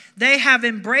hearts. They have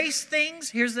embraced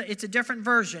things. It's a different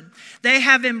version. They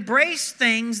have embraced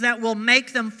things that will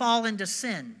make them fall into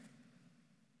sin.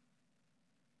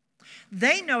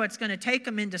 They know it's going to take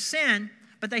them into sin,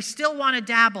 but they still want to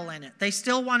dabble in it. They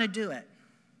still want to do it.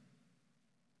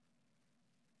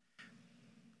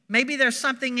 Maybe there's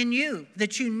something in you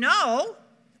that you know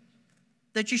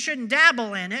that you shouldn't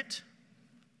dabble in it,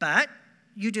 but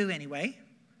you do anyway.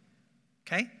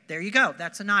 Okay, there you go.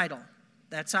 That's an idol.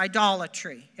 That's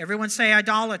idolatry. Everyone say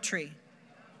idolatry.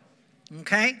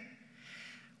 Okay?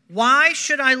 Why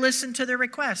should I listen to their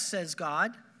requests, says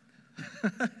God?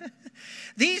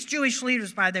 These Jewish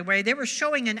leaders, by the way, they were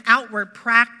showing an outward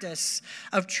practice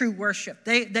of true worship.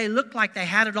 They looked like they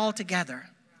had it all together.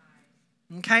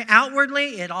 Okay,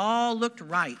 outwardly, it all looked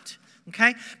right.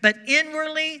 Okay, but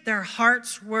inwardly, their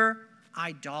hearts were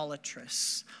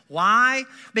idolatrous. Why?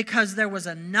 Because there was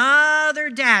another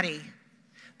daddy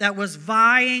that was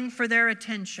vying for their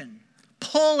attention,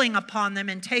 pulling upon them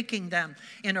and taking them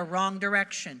in a wrong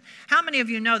direction. How many of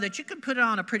you know that you can put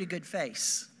on a pretty good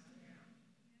face?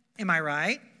 Am I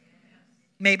right?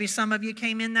 Maybe some of you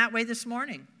came in that way this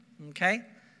morning. Okay.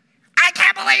 I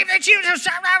can't believe that you just...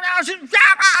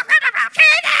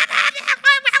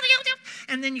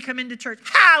 And then you come into church.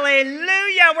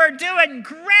 Hallelujah, we're doing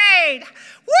great.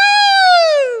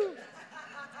 Woo!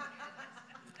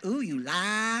 Ooh, you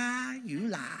lie, you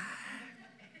lie.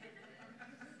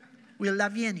 We'll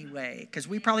love you anyway, because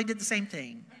we probably did the same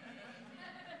thing.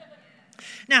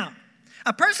 Now,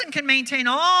 A person can maintain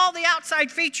all the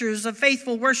outside features of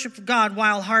faithful worship of God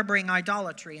while harboring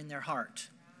idolatry in their heart.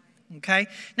 Okay?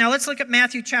 Now let's look at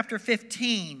Matthew chapter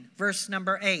 15, verse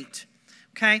number 8.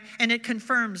 Okay? And it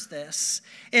confirms this.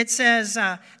 It says,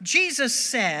 Jesus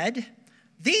said,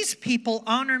 "These people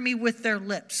honor me with their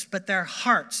lips, but their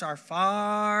hearts are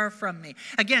far from me."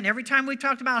 Again, every time we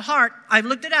talked about heart, I've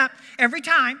looked it up. Every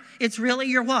time, it's really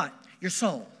your what? Your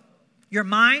soul. Your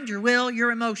mind, your will,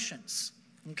 your emotions.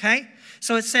 Okay?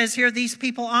 So it says here, "These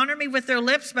people honor me with their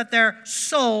lips, but their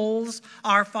souls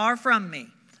are far from me."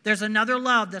 There's another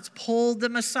love that's pulled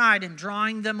them aside and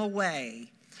drawing them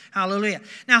away. Hallelujah.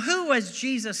 Now, who was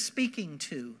Jesus speaking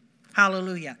to?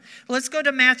 Hallelujah. Let's go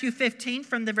to Matthew 15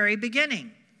 from the very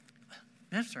beginning.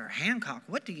 Mr. Hancock,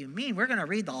 what do you mean? We're going to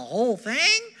read the whole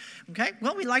thing? Okay,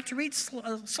 well, we like to read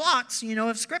slots,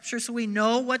 of Scripture so we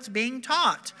know what's being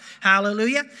taught.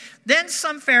 Hallelujah. Then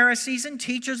some Pharisees and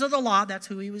teachers of the law, that's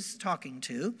who he was talking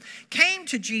to, came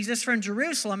to Jesus from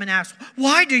Jerusalem and asked,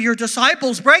 "Why do your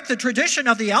disciples break the tradition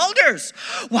of the elders?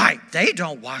 Why, they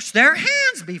don't wash their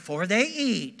hands before they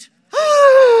eat."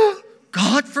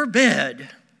 God forbid.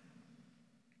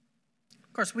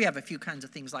 Of course, we have a few kinds of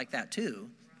things like that too.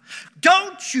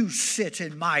 "Don't you sit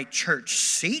in my church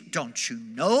seat, don't you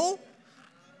know?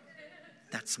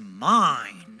 That's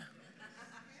mine."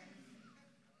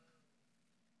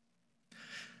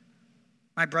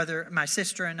 My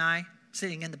sister and I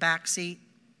sitting in the back seat.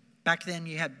 Back then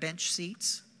you had bench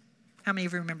seats. How many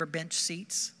of you remember bench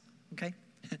seats? Okay.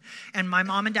 And my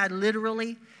mom and dad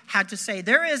literally had to say,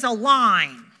 "There is a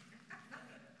line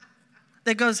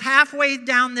that goes halfway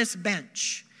down this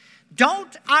bench.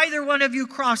 Don't either one of you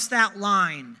cross that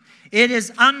line. It is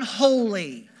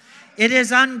unholy. It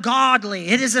is ungodly.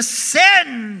 It is a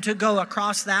sin to go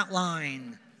across that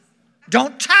line.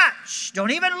 Don't touch.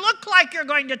 Don't even look like you're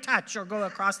going to touch or go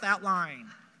across that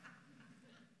line."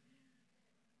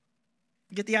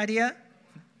 Get the idea?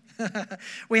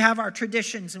 We have our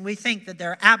traditions and we think that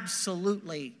they're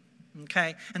absolutely,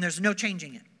 okay, and there's no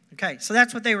changing it. Okay, so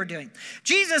that's what they were doing.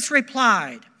 Jesus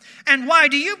replied, "And why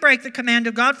do you break the command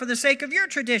of God for the sake of your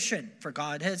tradition? For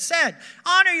God has said,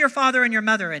 'Honor your father and your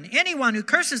mother, and anyone who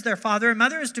curses their father and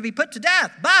mother is to be put to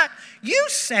death.' But you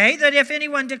say that if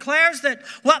anyone declares that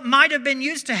what might have been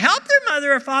used to help their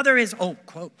mother or father is,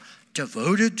 quote,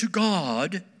 devoted to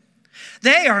God,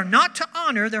 they are not to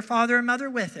honor their father and mother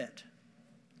with it.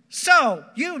 So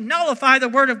you nullify the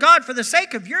word of God for the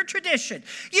sake of your tradition.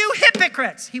 You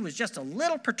hypocrites." He was just a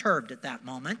little perturbed at that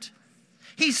moment.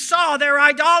 He saw their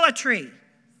idolatry.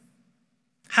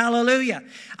 Hallelujah.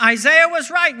 Isaiah was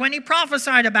right when he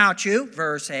prophesied about you.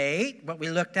 Verse 8, what we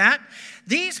looked at.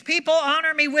 "These people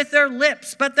honor me with their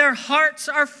lips, but their hearts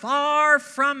are far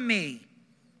from me."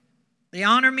 They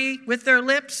honor me with their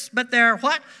lips, but their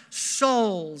what?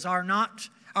 Souls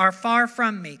are far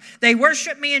from me. They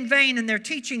worship me in vain, and their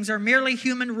teachings are merely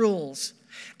human rules.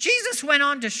 Jesus went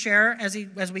on to share, as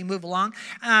we move along,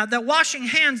 that washing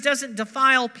hands doesn't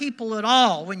defile people at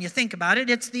all when you think about it.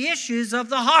 It's the issues of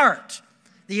the heart,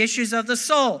 the issues of the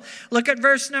soul. Look at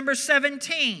verse number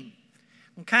 17.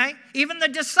 Okay? Even the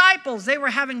disciples, they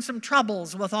were having some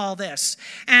troubles with all this.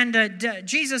 And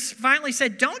Jesus finally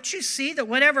said, "Don't you see that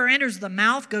whatever enters the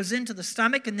mouth goes into the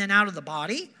stomach and then out of the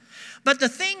body? But the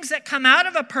things that come out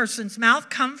of a person's mouth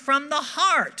come from the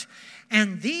heart,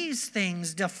 and these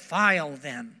things defile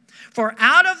them. For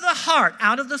out of the heart,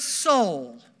 out of the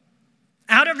soul,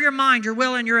 out of your mind, your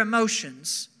will, and your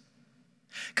emotions,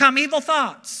 come evil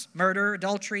thoughts, murder,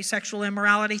 adultery, sexual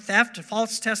immorality, theft,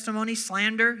 false testimony,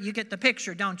 slander." You get the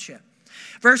picture, don't you?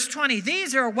 Verse 20,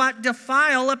 "These are what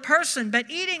defile a person, but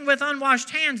eating with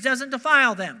unwashed hands doesn't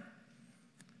defile them."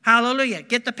 Hallelujah.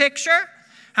 Get the picture?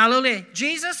 Hallelujah.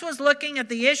 Jesus was looking at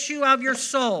the issue of your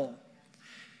soul.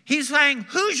 He's saying,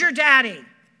 who's your daddy?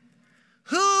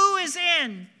 Who is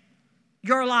in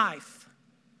your life?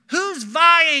 Who's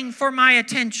vying for my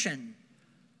attention?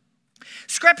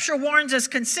 Scripture warns us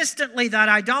consistently that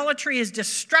idolatry is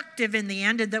destructive in the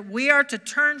end and that we are to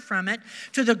turn from it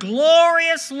to the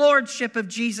glorious lordship of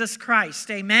Jesus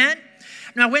Christ. Amen?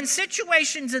 Now, when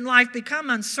situations in life become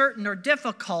uncertain or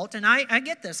difficult, and I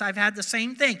get this, I've had the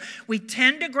same thing, we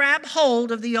tend to grab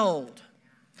hold of the old.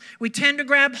 We tend to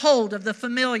grab hold of the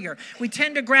familiar. We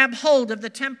tend to grab hold of the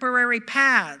temporary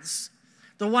paths,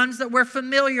 the ones that we're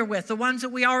familiar with, the ones that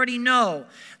we already know,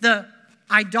 the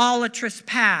idolatrous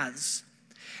paths.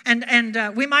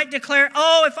 And we might declare,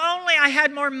 if only I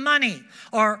had more money,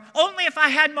 or only if I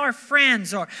had more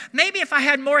friends, or maybe if I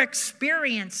had more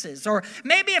experiences, or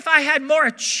maybe if I had more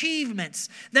achievements,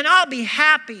 then I'll be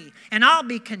happy and I'll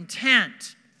be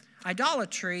content.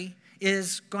 Idolatry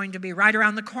is going to be right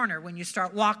around the corner when you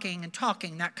start walking and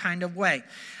talking that kind of way.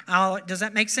 Does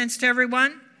that make sense to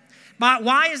everyone? But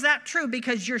why is that true?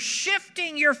 Because you're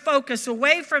shifting your focus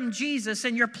away from Jesus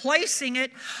and you're placing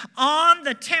it on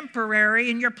the temporary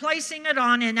and you're placing it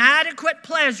on inadequate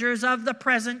pleasures of the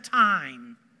present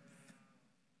time.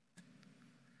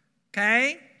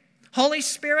 Okay? Holy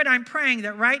Spirit, I'm praying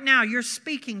that right now you're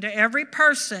speaking to every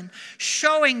person,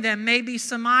 showing them maybe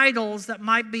some idols that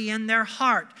might be in their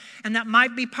heart. And that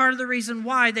might be part of the reason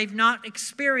why they've not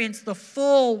experienced the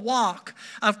full walk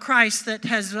of Christ that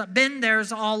has been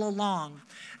theirs all along.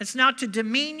 It's not to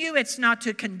demean you. It's not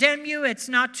to condemn you. It's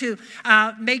not to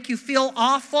make you feel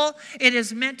awful. It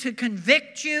is meant to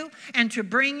convict you and to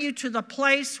bring you to the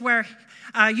place where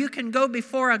you can go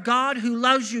before a God who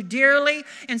loves you dearly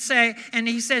and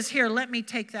he says, here, let me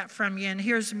take that from you, and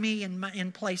here's me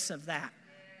in place of that.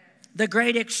 The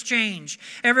great exchange.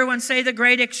 Everyone say the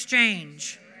great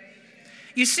exchange.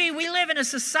 You see, we live in a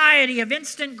society of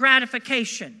instant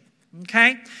gratification,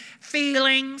 okay?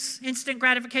 Feelings, instant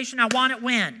gratification. I want it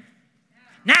when?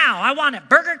 Now, I want it.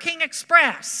 Burger King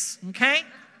Express, okay?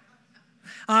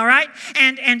 All right?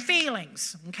 And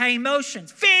feelings, okay?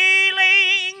 Emotions.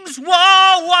 Feelings,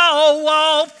 whoa, whoa,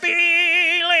 whoa,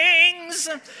 feelings.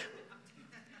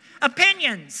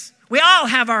 Opinions. We all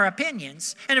have our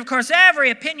opinions. And of course, every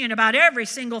opinion about every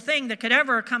single thing that could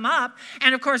ever come up.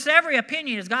 And of course, every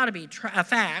opinion has got to be a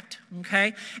fact,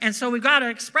 okay? And so we've got to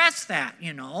express that,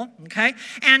 okay?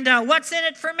 And what's in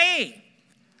it for me?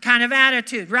 Kind of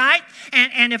attitude, right?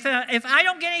 And if I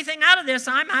don't get anything out of this,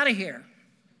 I'm out of here.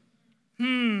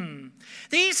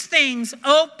 These things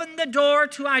open the door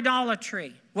to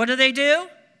idolatry. What do they do?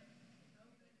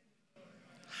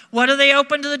 What do they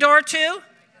open to the door to?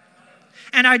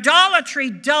 And idolatry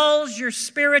dulls your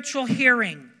spiritual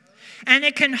hearing. And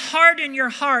it can harden your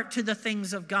heart to the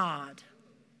things of God.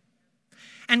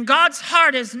 And God's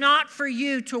heart is not for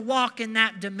you to walk in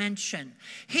that dimension.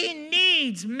 He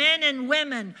needs men and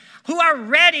women who are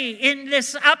ready in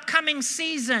this upcoming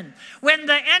season when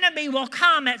the enemy will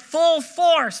come at full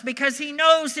force because he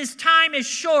knows his time is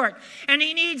short and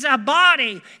he needs a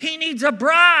body, he needs a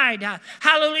bride,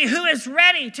 hallelujah, who is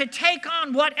ready to take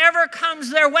on whatever comes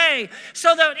their way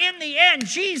so that in the end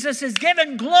Jesus is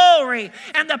given glory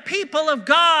and the people of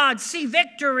God see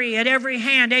victory at every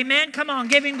hand. Amen? Come on,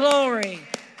 give him glory.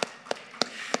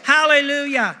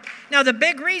 Hallelujah. Now, the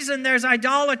big reason there's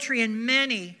idolatry in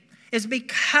many is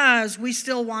because we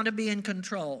still want to be in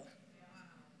control.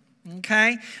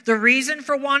 Okay? The reason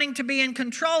for wanting to be in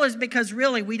control is because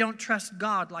really we don't trust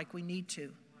God like we need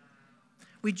to.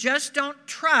 We just don't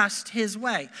trust his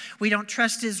way. We don't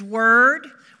trust his word.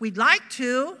 We'd like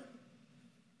to.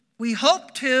 We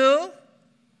hope to.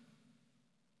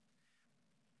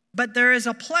 But there is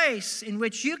a place in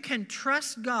which you can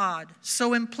trust God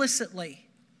so implicitly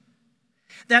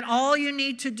that all you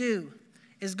need to do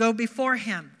is go before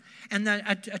him and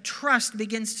a trust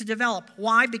begins to develop.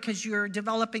 Why? Because you're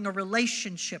developing a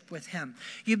relationship with him.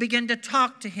 You begin to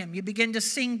talk to him. You begin to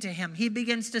sing to him. He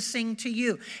begins to sing to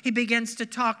you. He begins to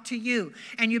talk to you.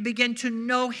 And you begin to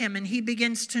know him and he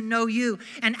begins to know you.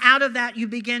 And out of that you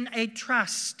begin a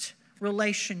trust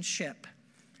relationship.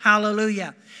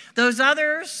 Hallelujah. Those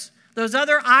other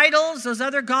idols, those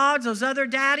other gods, those other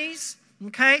daddies,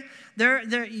 okay?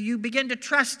 You begin to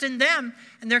trust in them,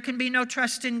 and there can be no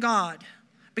trust in God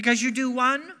because you do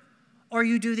one or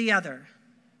you do the other.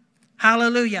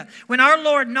 Hallelujah. When our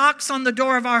Lord knocks on the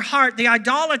door of our heart, the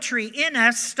idolatry in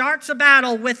us starts a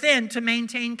battle within to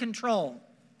maintain control.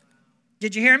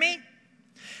 Did you hear me?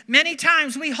 Many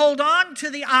times we hold on to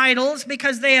the idols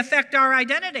because they affect our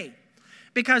identity.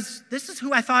 Because this is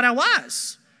who I thought I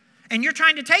was. And you're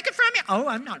trying to take it from me? Oh,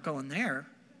 I'm not going there.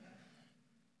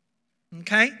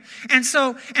 Okay?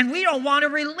 And we don't want to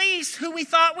release who we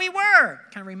thought we were.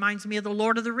 Kind of reminds me of the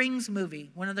Lord of the Rings movie.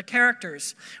 One of the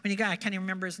characters, I can't even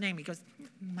remember his name. He goes,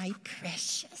 my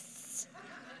precious,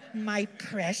 my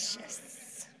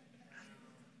precious.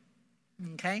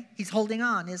 Okay? He's holding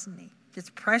on, isn't he? It's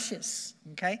precious,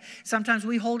 okay? Sometimes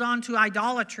we hold on to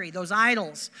idolatry, those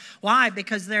idols. Why?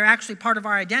 Because they're actually part of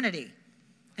our identity.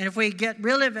 And if we get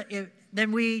rid of it,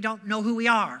 then we don't know who we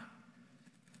are.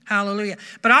 Hallelujah.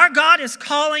 But our God is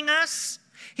calling us.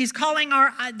 He's calling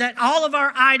that all of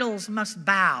our idols must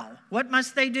bow. What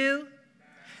must they do?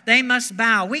 They must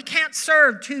bow. We can't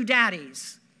serve two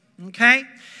daddies, okay?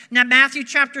 Now, Matthew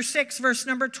chapter 6, verse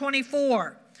number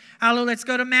 24. Hallelujah. Let's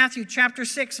go to Matthew chapter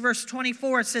 6, verse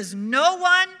 24. It says, no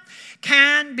one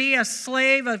can be a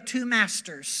slave of two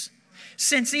masters,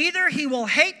 since either he will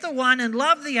hate the one and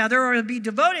love the other, or he'll be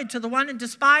devoted to the one and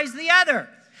despise the other.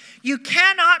 You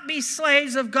cannot be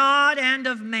slaves of God and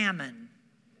of mammon.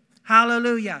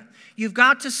 Hallelujah. You've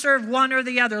got to serve one or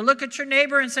the other. Look at your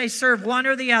neighbor and say, serve one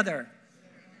or the other.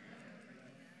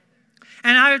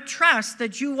 And I trust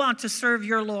that you want to serve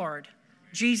your Lord,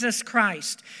 Jesus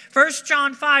Christ. 1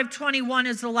 John 5:21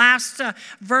 is the last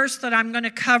verse that I'm going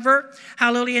to cover,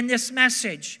 hallelujah, in this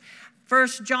message. 1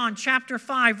 John chapter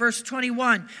 5, verse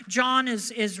 21. John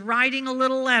is writing a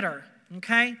little letter,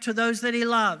 okay, to those that he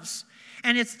loves.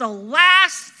 And it's the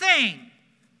last thing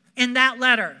in that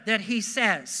letter that he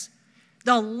says.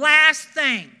 The last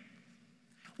thing.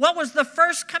 What was the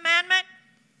first commandment?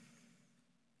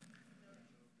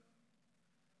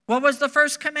 What was the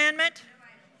first commandment?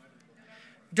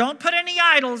 Don't put any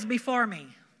idols before me.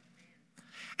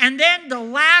 And then the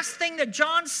last thing that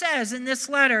John says in this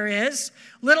letter is,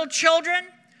 little children,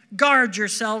 guard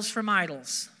yourselves from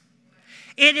idols.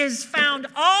 It is found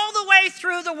all the way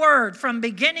through the word, from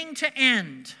beginning to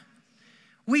end.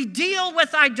 We deal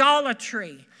with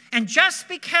idolatry. And just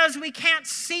because we can't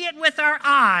see it with our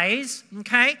eyes,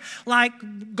 okay, like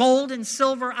gold and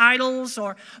silver idols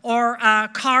or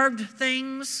carved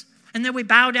things, and then we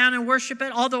bow down and worship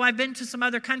it, although I've been to some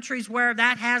other countries where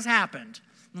that has happened.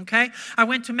 Okay, I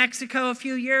went to Mexico a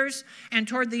few years, and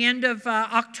toward the end of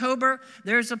October,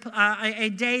 there's a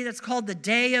day that's called the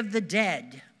Day of the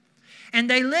Dead. And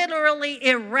they literally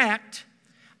erect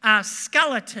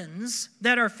skeletons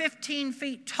that are 15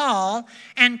 feet tall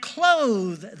and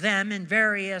clothe them in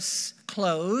various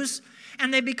clothes,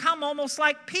 and they become almost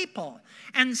like people.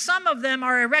 And some of them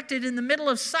are erected in the middle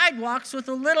of sidewalks with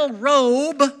a little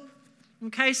robe,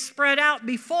 okay, spread out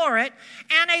before it,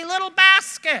 and a little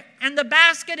basket. And the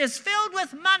basket is filled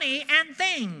with money and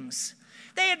things.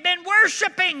 They had been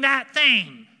worshiping that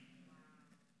thing.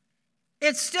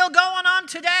 It's still going on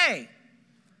today.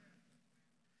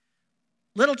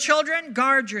 Little children,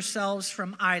 guard yourselves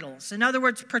from idols. In other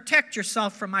words, protect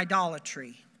yourself from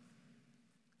idolatry.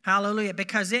 Hallelujah,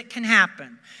 because it can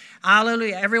happen.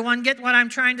 Hallelujah. Everyone get what I'm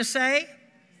trying to say?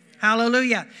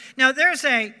 Hallelujah. Now, there's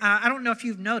I don't know if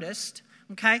you've noticed,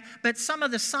 okay, but some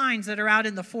of the signs that are out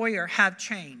in the foyer have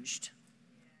changed.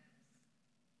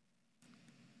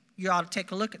 You ought to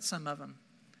take a look at some of them.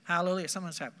 Hallelujah.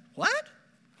 Someone said, what?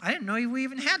 I didn't know we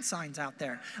even had signs out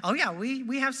there. Oh, yeah,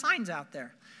 we have signs out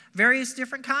there. Various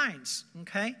different kinds,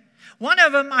 okay? One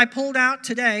of them I pulled out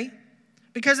today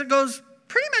because it goes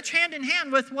pretty much hand in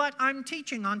hand with what I'm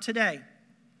teaching on today.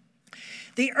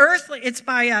 It's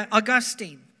by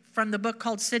Augustine from the book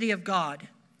called City of God.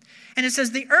 And it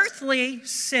says, the earthly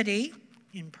city,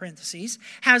 in parentheses,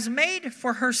 has made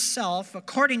for herself,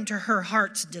 according to her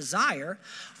heart's desire,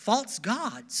 false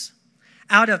gods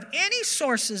out of any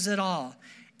sources at all,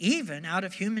 even out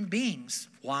of human beings.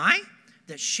 Why?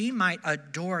 That she might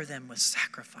adore them with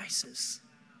sacrifices.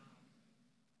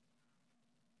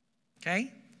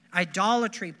 Okay?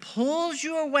 Idolatry pulls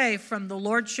you away from the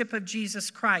lordship of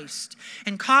Jesus Christ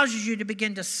and causes you to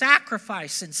begin to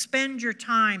sacrifice and spend your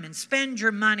time and spend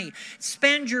your money,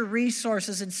 spend your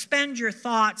resources and spend your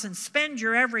thoughts and spend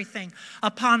your everything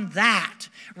upon that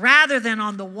rather than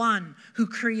on the one who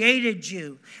created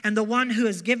you and the one who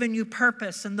has given you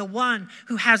purpose and the one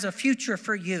who has a future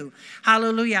for you.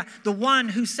 Hallelujah. The one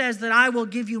who says that I will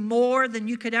give you more than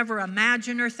you could ever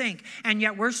imagine or think. And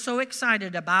yet we're so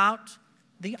excited about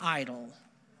the idol,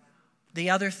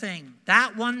 the other thing,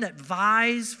 that one that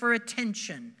vies for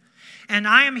attention. And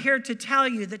I am here to tell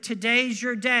you that today's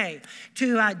your day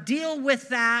to deal with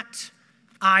that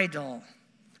idol.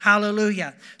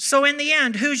 Hallelujah. So in the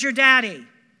end, who's your daddy?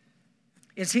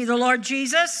 Is he the Lord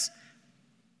Jesus?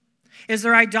 Is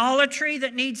there idolatry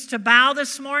that needs to bow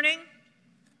this morning?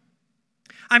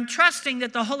 I'm trusting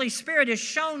that the Holy Spirit has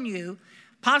shown you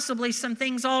possibly some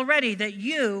things already that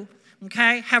you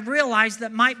have realized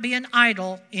that might be an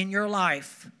idol in your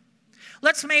life.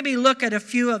 Let's maybe look at a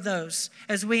few of those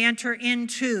as we enter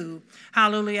into,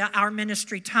 hallelujah, our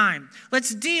ministry time.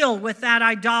 Let's deal with that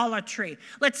idolatry.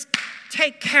 Let's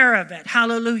take care of it,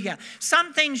 hallelujah.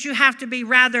 Some things you have to be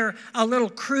rather a little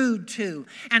crude to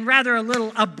and rather a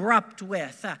little abrupt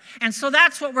with. And so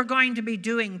that's what we're going to be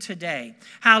doing today.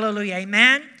 Hallelujah,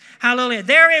 amen? Hallelujah.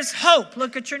 There is hope.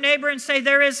 Look at your neighbor and say,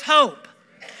 there is hope.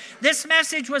 This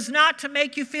message was not to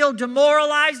make you feel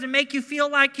demoralized and make you feel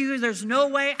like there's no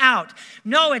way out.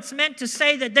 No, it's meant to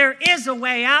say that there is a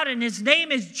way out, and his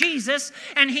name is Jesus,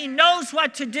 and he knows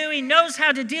what to do. He knows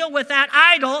how to deal with that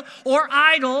idol or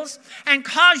idols and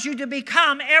cause you to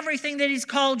become everything that he's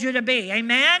called you to be.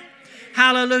 Amen?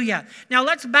 Hallelujah. Now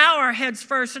let's bow our heads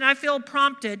first, and I feel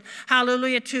prompted,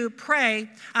 hallelujah, to pray,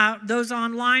 those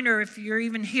online or if you're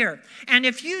even here. And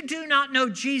if you do not know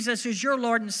Jesus as your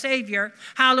Lord and Savior,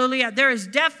 hallelujah, there is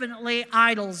definitely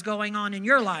idols going on in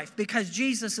your life because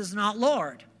Jesus is not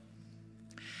Lord.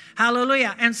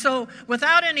 Hallelujah. And so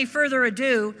without any further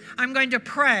ado, I'm going to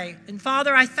pray. And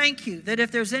Father, I thank you that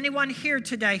if there's anyone here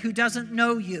today who doesn't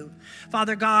know you,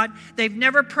 Father God, they've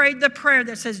never prayed the prayer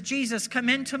that says, Jesus, come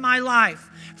into my life.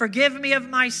 Forgive me of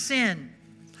my sin.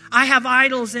 I have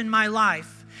idols in my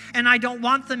life, and I don't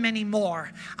want them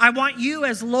anymore. I want you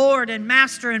as Lord and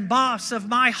Master and Boss of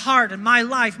my heart and my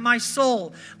life, my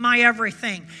soul, my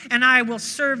everything. And I will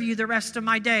serve you the rest of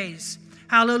my days.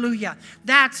 Hallelujah.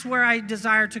 That's where I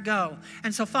desire to go.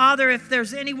 And so, Father, if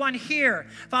there's anyone here,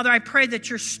 Father, I pray that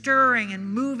you're stirring and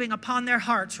moving upon their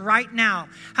hearts right now.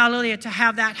 Hallelujah, to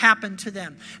have that happen to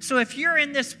them. So if you're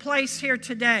in this place here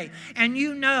today and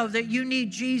you know that you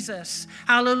need Jesus,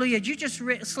 hallelujah, you just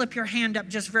slip your hand up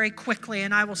just very quickly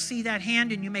and I will see that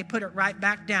hand and you may put it right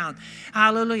back down.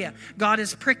 Hallelujah. God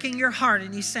is pricking your heart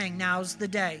and he's saying, now's the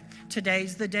day.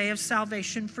 Today's the day of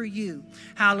salvation for you.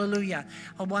 Hallelujah.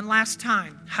 One last time.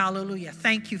 Hallelujah.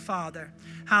 Thank you, Father.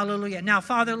 Hallelujah. Now,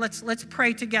 Father, let's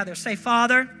pray together. Say,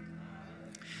 Father,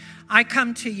 I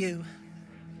come to you,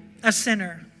 a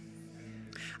sinner.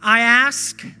 I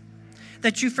ask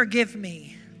that you forgive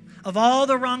me of all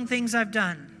the wrong things I've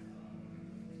done.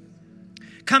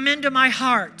 Come into my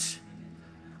heart.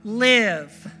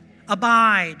 Live,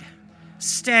 abide,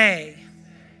 stay.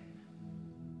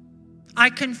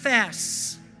 I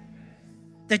confess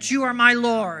that you are my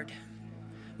Lord,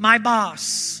 my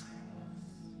boss.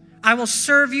 I will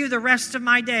serve you the rest of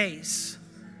my days.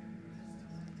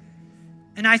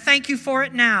 And I thank you for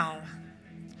it now.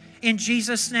 In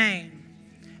Jesus' name,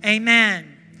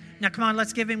 amen. Now come on,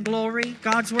 let's give him glory.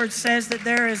 God's word says that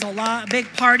there is a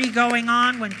big party going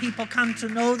on when people come to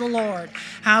know the Lord.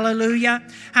 Hallelujah.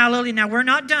 Hallelujah. Now we're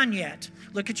not done yet.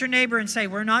 Look at your neighbor and say,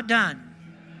 we're not done.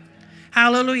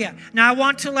 Hallelujah. Now I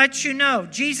want to let you know,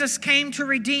 Jesus came to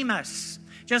redeem us,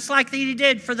 just like he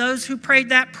did for those who prayed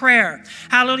that prayer.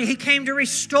 Hallelujah. He came to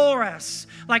restore us,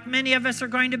 like many of us are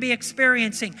going to be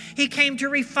experiencing. He came to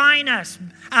refine us,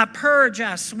 purge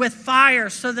us with fire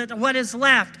so that what is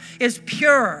left is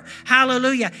pure.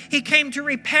 Hallelujah. He came to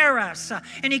repair us,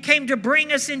 and he came to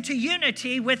bring us into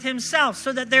unity with himself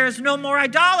so that there is no more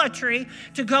idolatry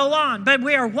to go on, but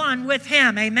we are one with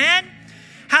him. Amen.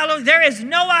 Hallelujah. There is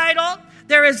no idol.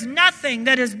 There is nothing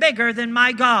that is bigger than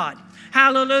my God.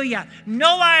 Hallelujah.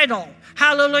 No idol.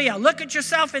 Hallelujah. Look at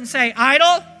yourself and say,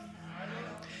 idol,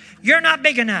 you're not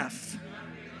big enough.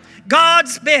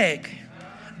 God's big.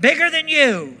 Bigger than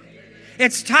you.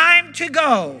 It's time to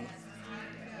go.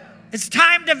 It's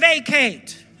time to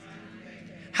vacate.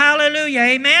 Hallelujah.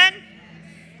 Amen.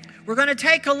 We're going to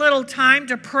take a little time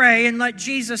to pray and let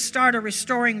Jesus start a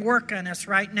restoring work on us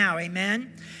right now.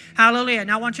 Amen. Hallelujah.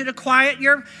 Now I want you to quiet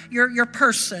your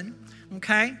person,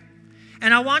 okay?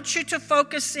 And I want you to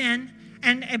focus in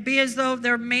and be as though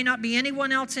there may not be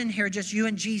anyone else in here, just you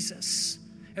and Jesus.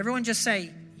 Everyone just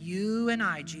say, you and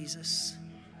I, Jesus.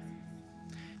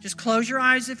 Just close your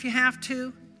eyes if you have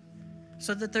to,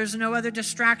 so that there's no other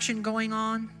distraction going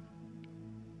on.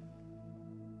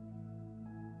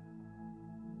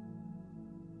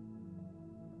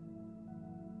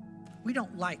 We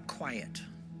don't like quiet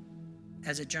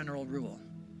as a general rule.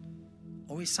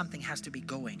 Always something has to be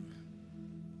going.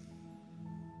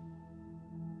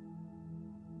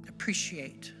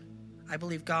 Appreciate. I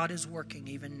believe God is working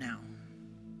even now.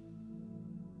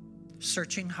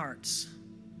 Searching hearts.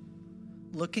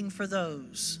 Looking for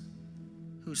those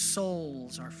whose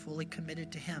souls are fully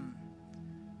committed to him.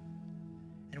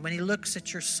 And when he looks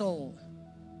at your soul,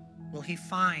 will he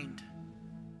find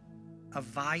a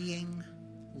vying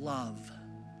love?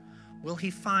 Will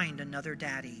he find another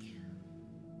daddy?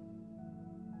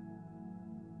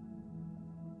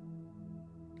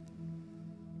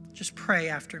 Just pray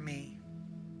after me.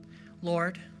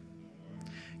 Lord,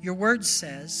 your word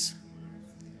says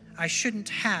I shouldn't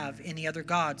have any other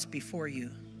gods before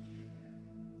you.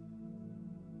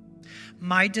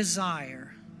 My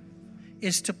desire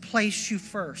is to place you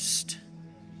first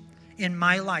in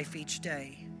my life each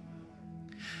day.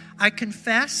 I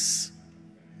confess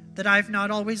that I've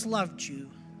not always loved you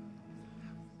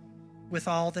with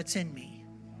all that's in me.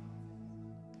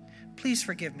 Please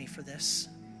forgive me for this.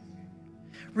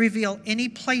 Reveal any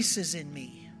places in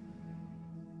me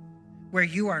where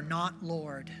you are not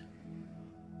Lord.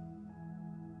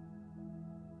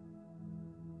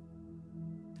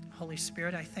 Holy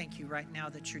Spirit, I thank you right now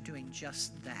that you're doing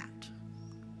just that.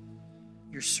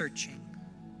 You're searching.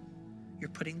 You're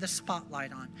putting the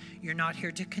spotlight on. You're not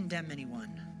here to condemn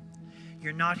anyone.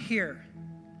 You're not here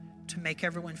to make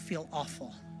everyone feel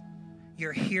awful.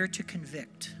 You're here to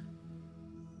convict.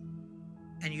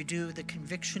 And you do the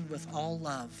conviction with all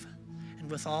love and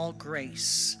with all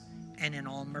grace and in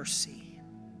all mercy.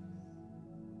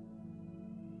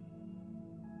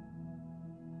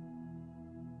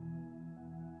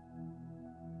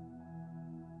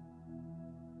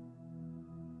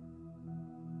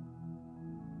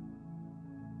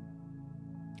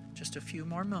 Just a few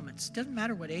more moments. Doesn't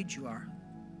matter what age you are.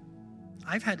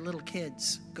 I've had little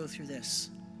kids go through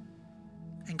this,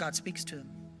 and God speaks to them,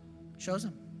 shows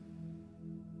them.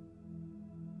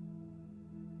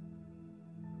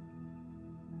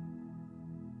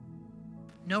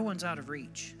 No one's out of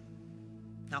reach.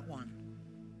 Not one.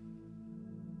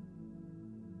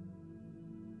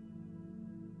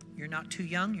 You're not too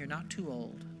young, you're not too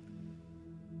old.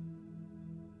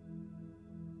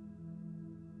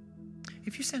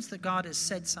 If you sense that God has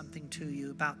said something to you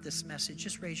about this message,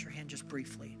 just raise your hand just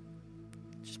briefly.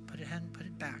 Just put it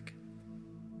back.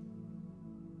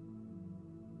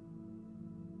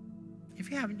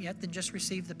 If you haven't yet, then just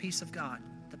receive the peace of God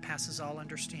that passes all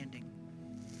understanding.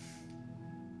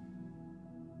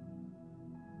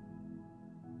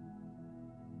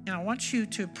 Now, I want you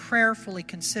to prayerfully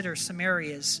consider some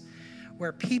areas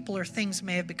where people or things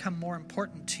may have become more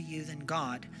important to you than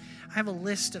God. I have a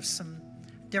list of some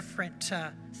different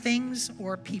things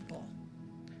or people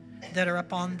that are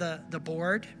up on the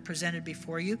board presented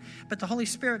before you. But the Holy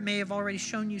Spirit may have already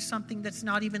shown you something that's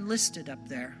not even listed up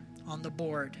there on the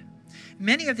board.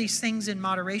 Many of these things in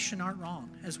moderation aren't wrong,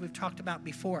 as we've talked about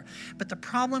before. But the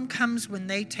problem comes when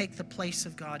they take the place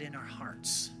of God in our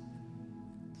hearts.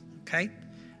 Okay?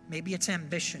 Maybe it's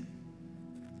ambition.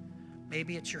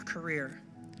 Maybe it's your career.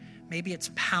 Maybe it's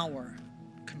power,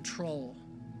 control,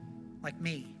 like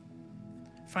me.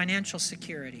 Financial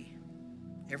security.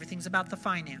 Everything's about the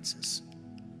finances.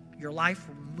 Your life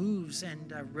moves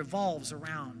and revolves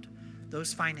around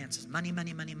those finances. Money,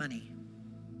 money, money, money.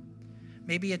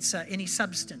 Maybe it's any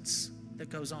substance that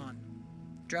goes on.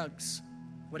 Drugs.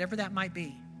 Whatever that might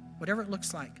be. Whatever it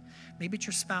looks like. Maybe it's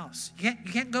your spouse. You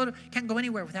can't go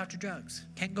anywhere without your drugs.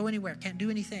 Can't go anywhere. Can't do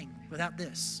anything without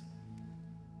this.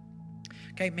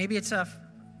 Okay, maybe it's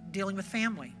dealing with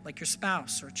family, like your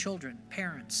spouse or children,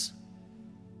 parents.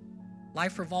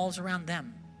 Life revolves around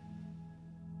them.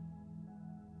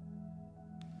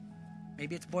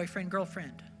 Maybe it's boyfriend,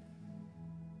 girlfriend.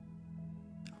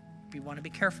 You want to be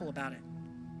careful about it.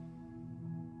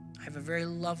 I have a very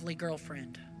lovely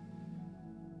girlfriend,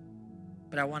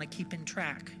 but I want to keep in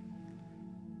track.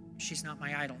 She's not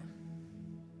my idol.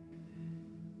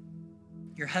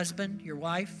 Your husband, your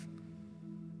wife,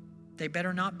 they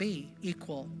better not be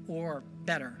equal or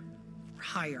better or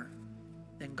higher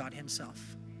than God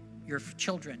himself. Your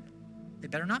children, they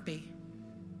better not be,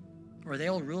 or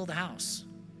they'll rule the house.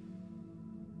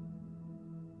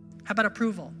 How about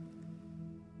approval?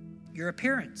 Your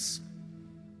appearance.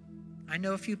 I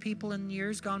know a few people in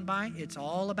years gone by, it's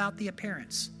all about the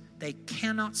appearance. They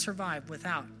cannot survive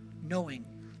without knowing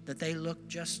that they look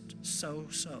just so.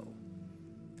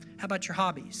 How about your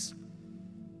hobbies?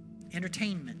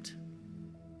 Entertainment.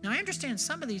 Now, I understand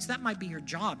some of these, that might be your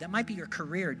job. That might be your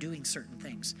career doing certain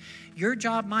things. Your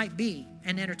job might be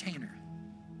an entertainer.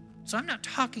 So I'm not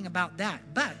talking about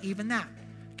that, but even that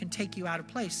can take you out of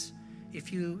place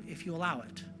if you allow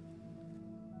it.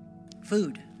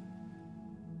 Food.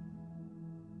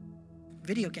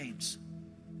 Video games.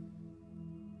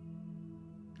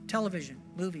 Television,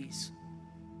 movies.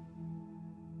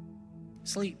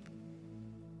 Sleep.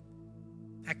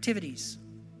 Activities.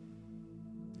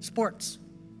 Sports.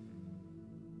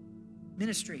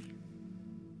 Ministry.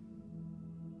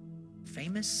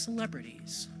 Famous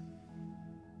celebrities.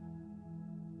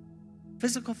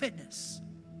 Physical fitness.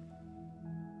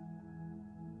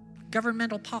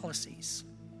 Governmental policies.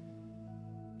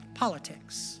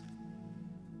 Politics.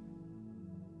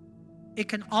 It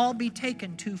can all be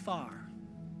taken too far.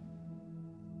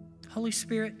 Holy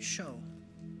Spirit, show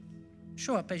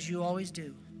up as you always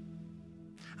do.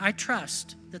 I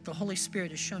trust that the Holy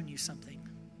Spirit has shown you something.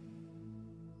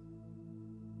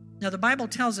 Now, the Bible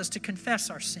tells us to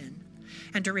confess our sin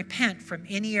and to repent from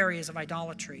any areas of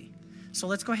idolatry. So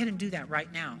let's go ahead and do that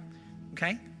right now,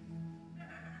 okay?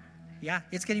 Yeah,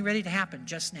 it's getting ready to happen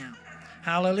just now.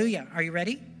 Hallelujah. Are you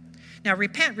ready? Now,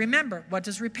 repent. Remember, what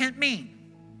does repent mean?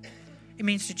 It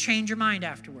means to change your mind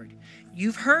afterward.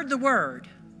 You've heard the word.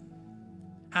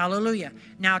 Hallelujah.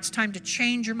 Now it's time to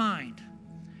change your mind.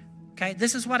 Okay,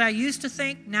 this is what I used to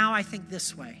think. Now I think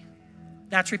this way.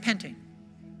 That's repenting.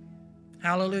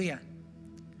 Hallelujah.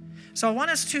 So I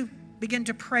want us to begin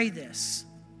to pray this.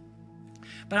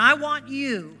 But I want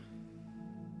you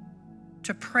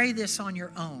to pray this on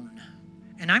your own.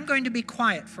 And I'm going to be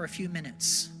quiet for a few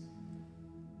minutes.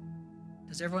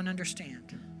 Does everyone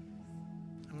understand?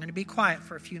 I'm going to be quiet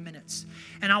for a few minutes.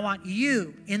 And I want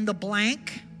you in the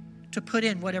blank to put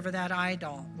in whatever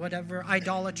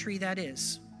idolatry that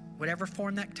is, whatever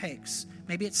form that takes.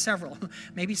 Maybe it's several.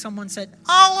 Maybe someone said,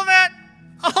 all of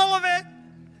it.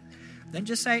 Then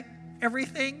just say,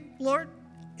 everything, Lord,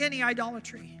 any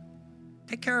idolatry.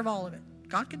 Take care of all of it.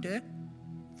 God can do it.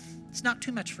 It's not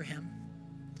too much for him.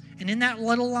 And in that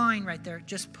little line right there,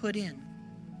 just put in.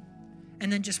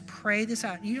 And then just pray this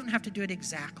out. You don't have to do it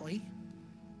exactly.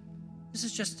 This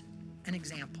is just an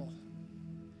example.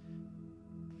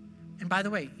 And by the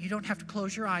way, you don't have to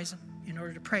close your eyes in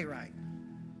order to pray right.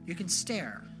 You can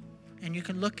stare and you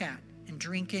can look at and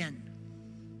drink in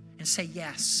and say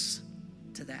yes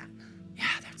to that. Yeah,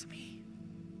 that's me.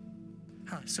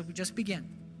 So we just begin.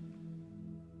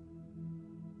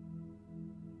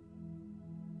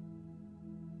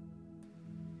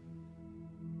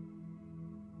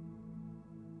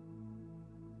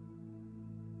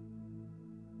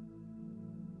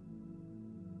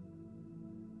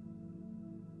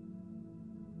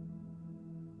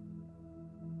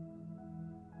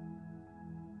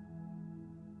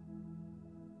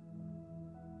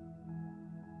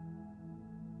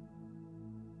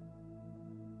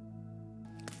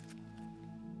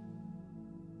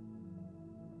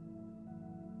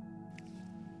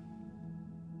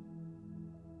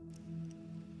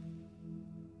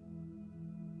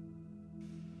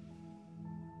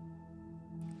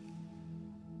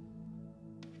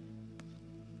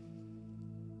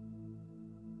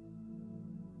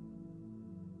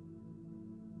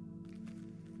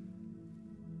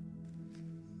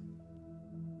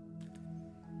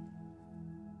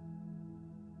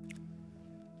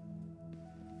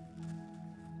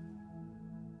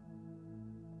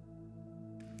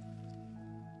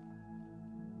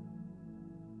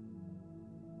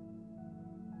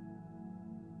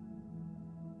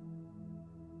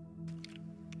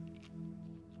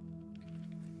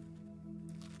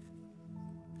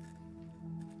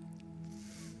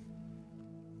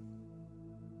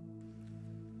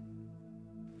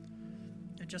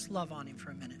 Just love on him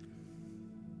for a minute.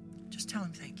 Just tell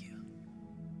him thank you.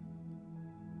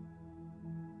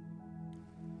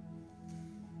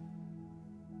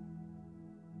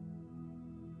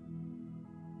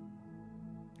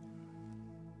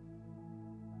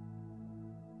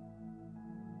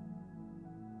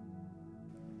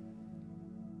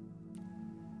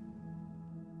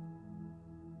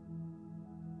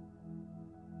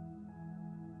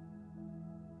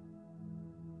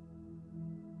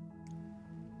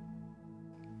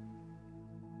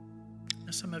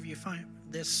 Some of you find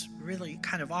this really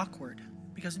kind of awkward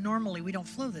because normally we don't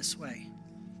flow this way.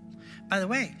 By the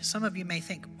way, some of you may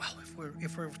think, well,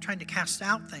 if we're trying to cast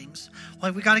out things,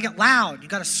 well, we got to get loud. You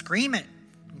got to scream it.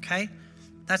 Okay,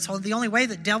 that's the only way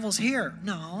the devil's here.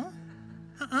 No,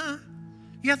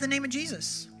 you have the name of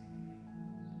Jesus.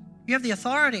 You have the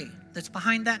authority that's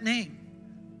behind that name.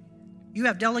 You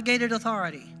have delegated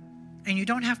authority, and you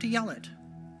don't have to yell it.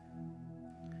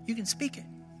 You can speak it.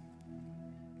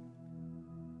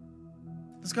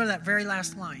 Let's go to that very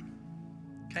last line.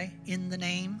 Okay? In the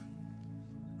name.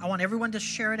 I want everyone to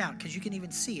share it out because you can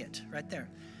even see it right there.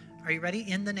 Are you ready?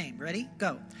 In the name. Ready?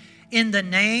 Go. In the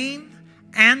name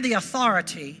and the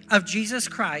authority of Jesus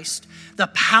Christ, the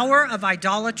power of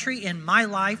idolatry in my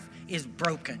life is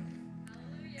broken.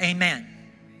 Amen.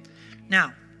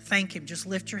 Now, thank him. Just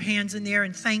lift your hands in the air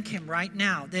and thank him right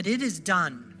now that it is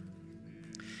done.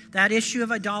 That issue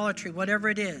of idolatry, whatever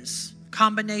it is,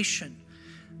 combination,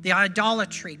 the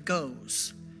idolatry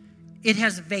goes. It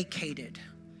has vacated.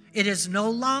 It is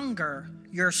no longer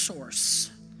your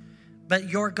source, but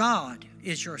your God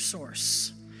is your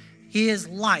source. He is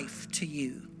life to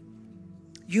you.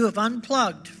 You have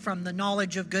unplugged from the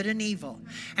knowledge of good and evil,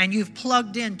 and you've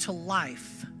plugged into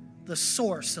life, the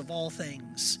source of all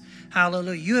things.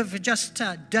 Hallelujah. You have just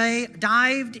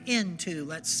dived into,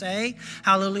 let's say,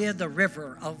 hallelujah, the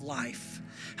river of life.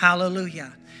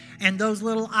 Hallelujah. And those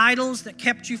little idols that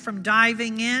kept you from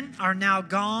diving in are now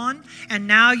gone. And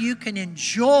now you can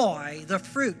enjoy the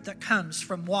fruit that comes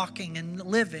from walking and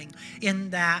living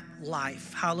in that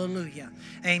life. Hallelujah.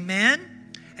 Amen.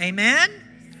 Amen.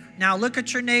 Now look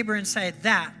at your neighbor and say,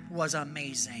 that was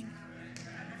amazing.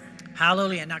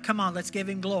 Hallelujah. Now come on, let's give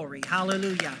him glory.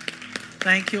 Hallelujah.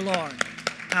 Thank you, Lord.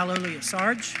 Hallelujah.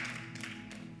 Sarge?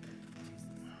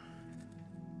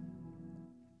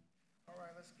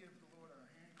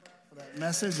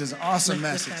 Message is an awesome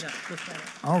message. Lift that up.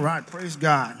 All right, praise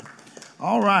God.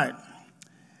 All right.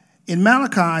 In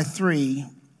Malachi 3,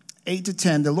 8 to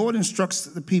 10, the Lord instructs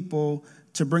the people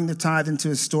to bring the tithe into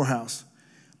his storehouse.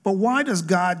 But why does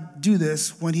God do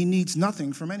this when he needs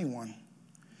nothing from anyone?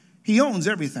 He owns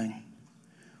everything.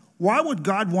 Why would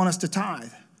God want us to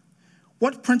tithe?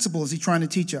 What principle is he trying to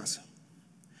teach us?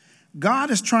 God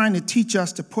is trying to teach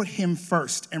us to put him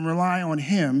first and rely on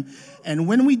him. And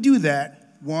when we do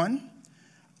that, one,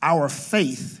 our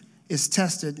faith is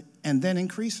tested and then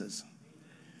increases.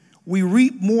 We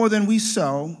reap more than we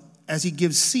sow as he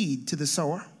gives seed to the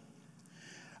sower.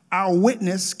 Our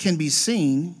witness can be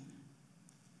seen,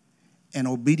 and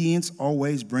obedience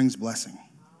always brings blessing.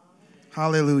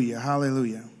 Hallelujah,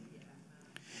 hallelujah.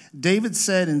 David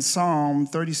said in Psalm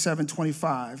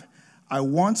 37:25, I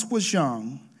once was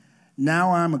young,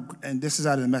 now and this is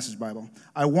out of the Message Bible.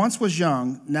 I once was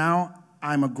young, now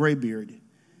I'm a graybeard.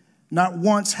 Not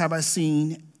once have I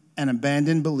seen an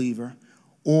abandoned believer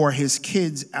or his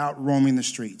kids out roaming the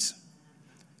streets.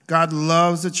 God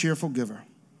loves a cheerful giver.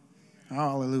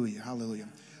 Hallelujah, hallelujah.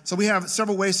 So we have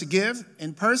several ways to give: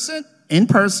 in person,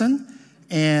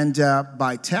 and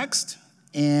by text,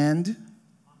 and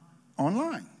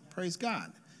online. Praise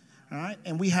God. All right,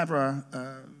 and we have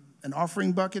an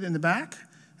offering bucket in the back,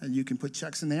 and you can put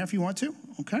checks in there if you want to.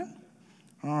 Okay.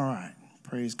 All right.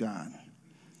 Praise God.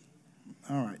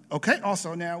 All right. Okay.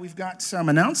 Also, now we've got some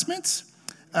announcements.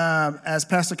 As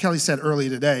Pastor Kelly said earlier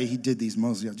today, he did these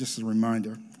mostly, just as a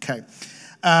reminder. Okay.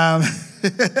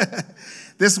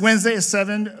 This Wednesday at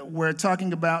 7, we're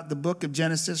talking about the book of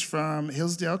Genesis from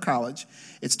Hillsdale College.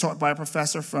 It's taught by a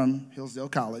professor from Hillsdale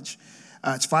College.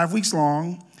 It's 5 weeks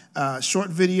long, short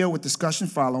video with discussion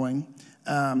following.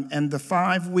 And the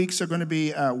 5 weeks are going to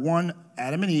be 1,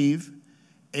 Adam and Eve,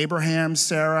 Abraham,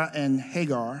 Sarah, and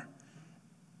Hagar,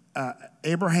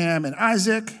 Abraham and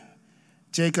Isaac,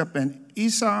 Jacob and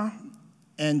Esau,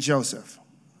 and Joseph.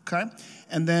 Okay?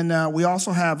 And then we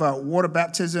also have water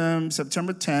baptism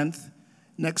September 10th,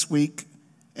 next week,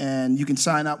 and you can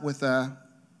sign up with a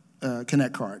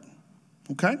Connect card.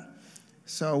 Okay?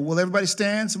 So will everybody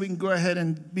stand so we can go ahead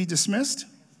and be dismissed?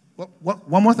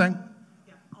 One more thing.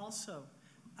 Yeah, also,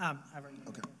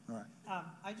 okay, all right.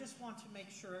 I just want to make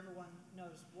sure everyone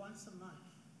knows once a month.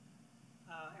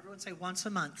 Everyone say once a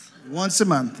month. Once a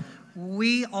month.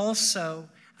 We also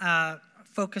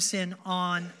focus in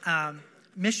on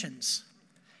missions.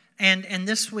 And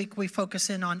this week we focus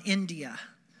in on India.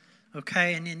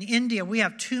 Okay, and in India we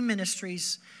have 2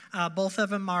 ministries. Both of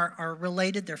them are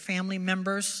related. They're family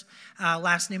members.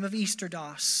 Last name of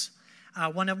Easterdas.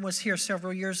 One of them was here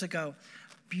several years ago.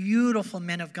 Beautiful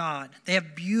men of God. They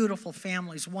have beautiful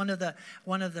families. One of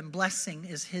them, Blessing,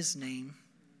 is his name.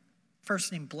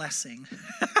 First name Blessing.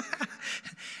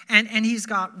 and he's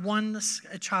got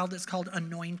a child that's called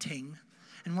Anointing,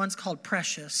 and one's called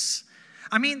Precious.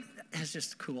 I mean, it's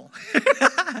just cool.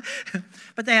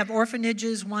 But they have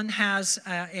orphanages. One has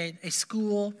a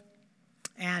school,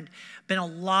 and been a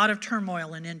lot of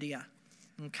turmoil in India,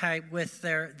 okay, with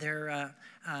their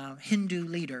Hindu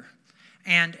leader.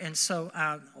 And so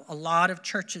a lot of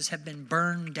churches have been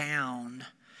burned down.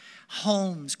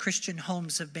 Christian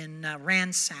homes have been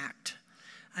ransacked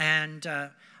and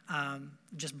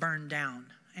just burned down.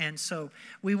 And so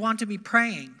we want to be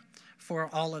praying for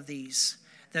all of these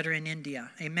that are in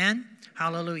India. Amen?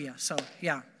 Hallelujah. So,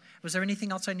 yeah. Was there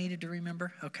anything else I needed to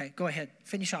remember? Okay, go ahead.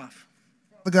 Finish off.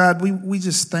 Father God, we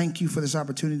just thank you for this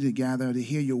opportunity to gather, to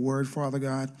hear your word, Father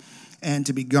God, and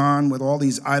to be gone with all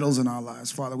these idols in our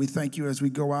lives. Father, we thank you as we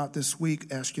go out this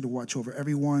week, ask you to watch over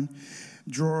everyone,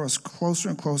 draw us closer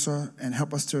and closer, and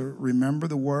help us to remember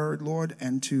the word, Lord,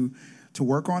 and to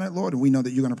work on it, Lord. And we know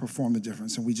that you're going to perform the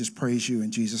difference, and we just praise you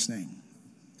in Jesus' name.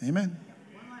 Amen.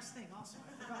 One last thing also.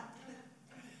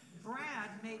 Brad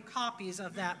made copies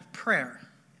of that prayer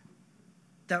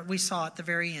that we saw at the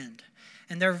very end.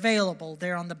 And they're available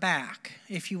there on the back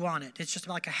if you want it. It's just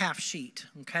like a half sheet,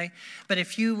 okay? But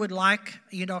if you would like,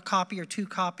 a copy or 2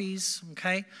 copies,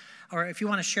 okay? Or if you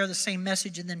want to share the same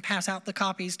message and then pass out the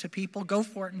copies to people, go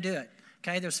for it and do it,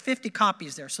 okay? There's 50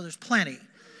 copies there, so there's plenty,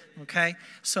 okay?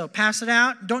 So pass it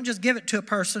out. Don't just give it to a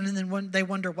person and then when they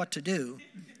wonder what to do.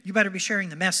 You better be sharing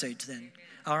the message then,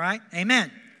 all right?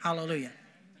 Amen. Hallelujah.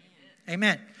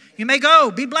 Amen. You may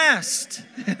go. Be blessed.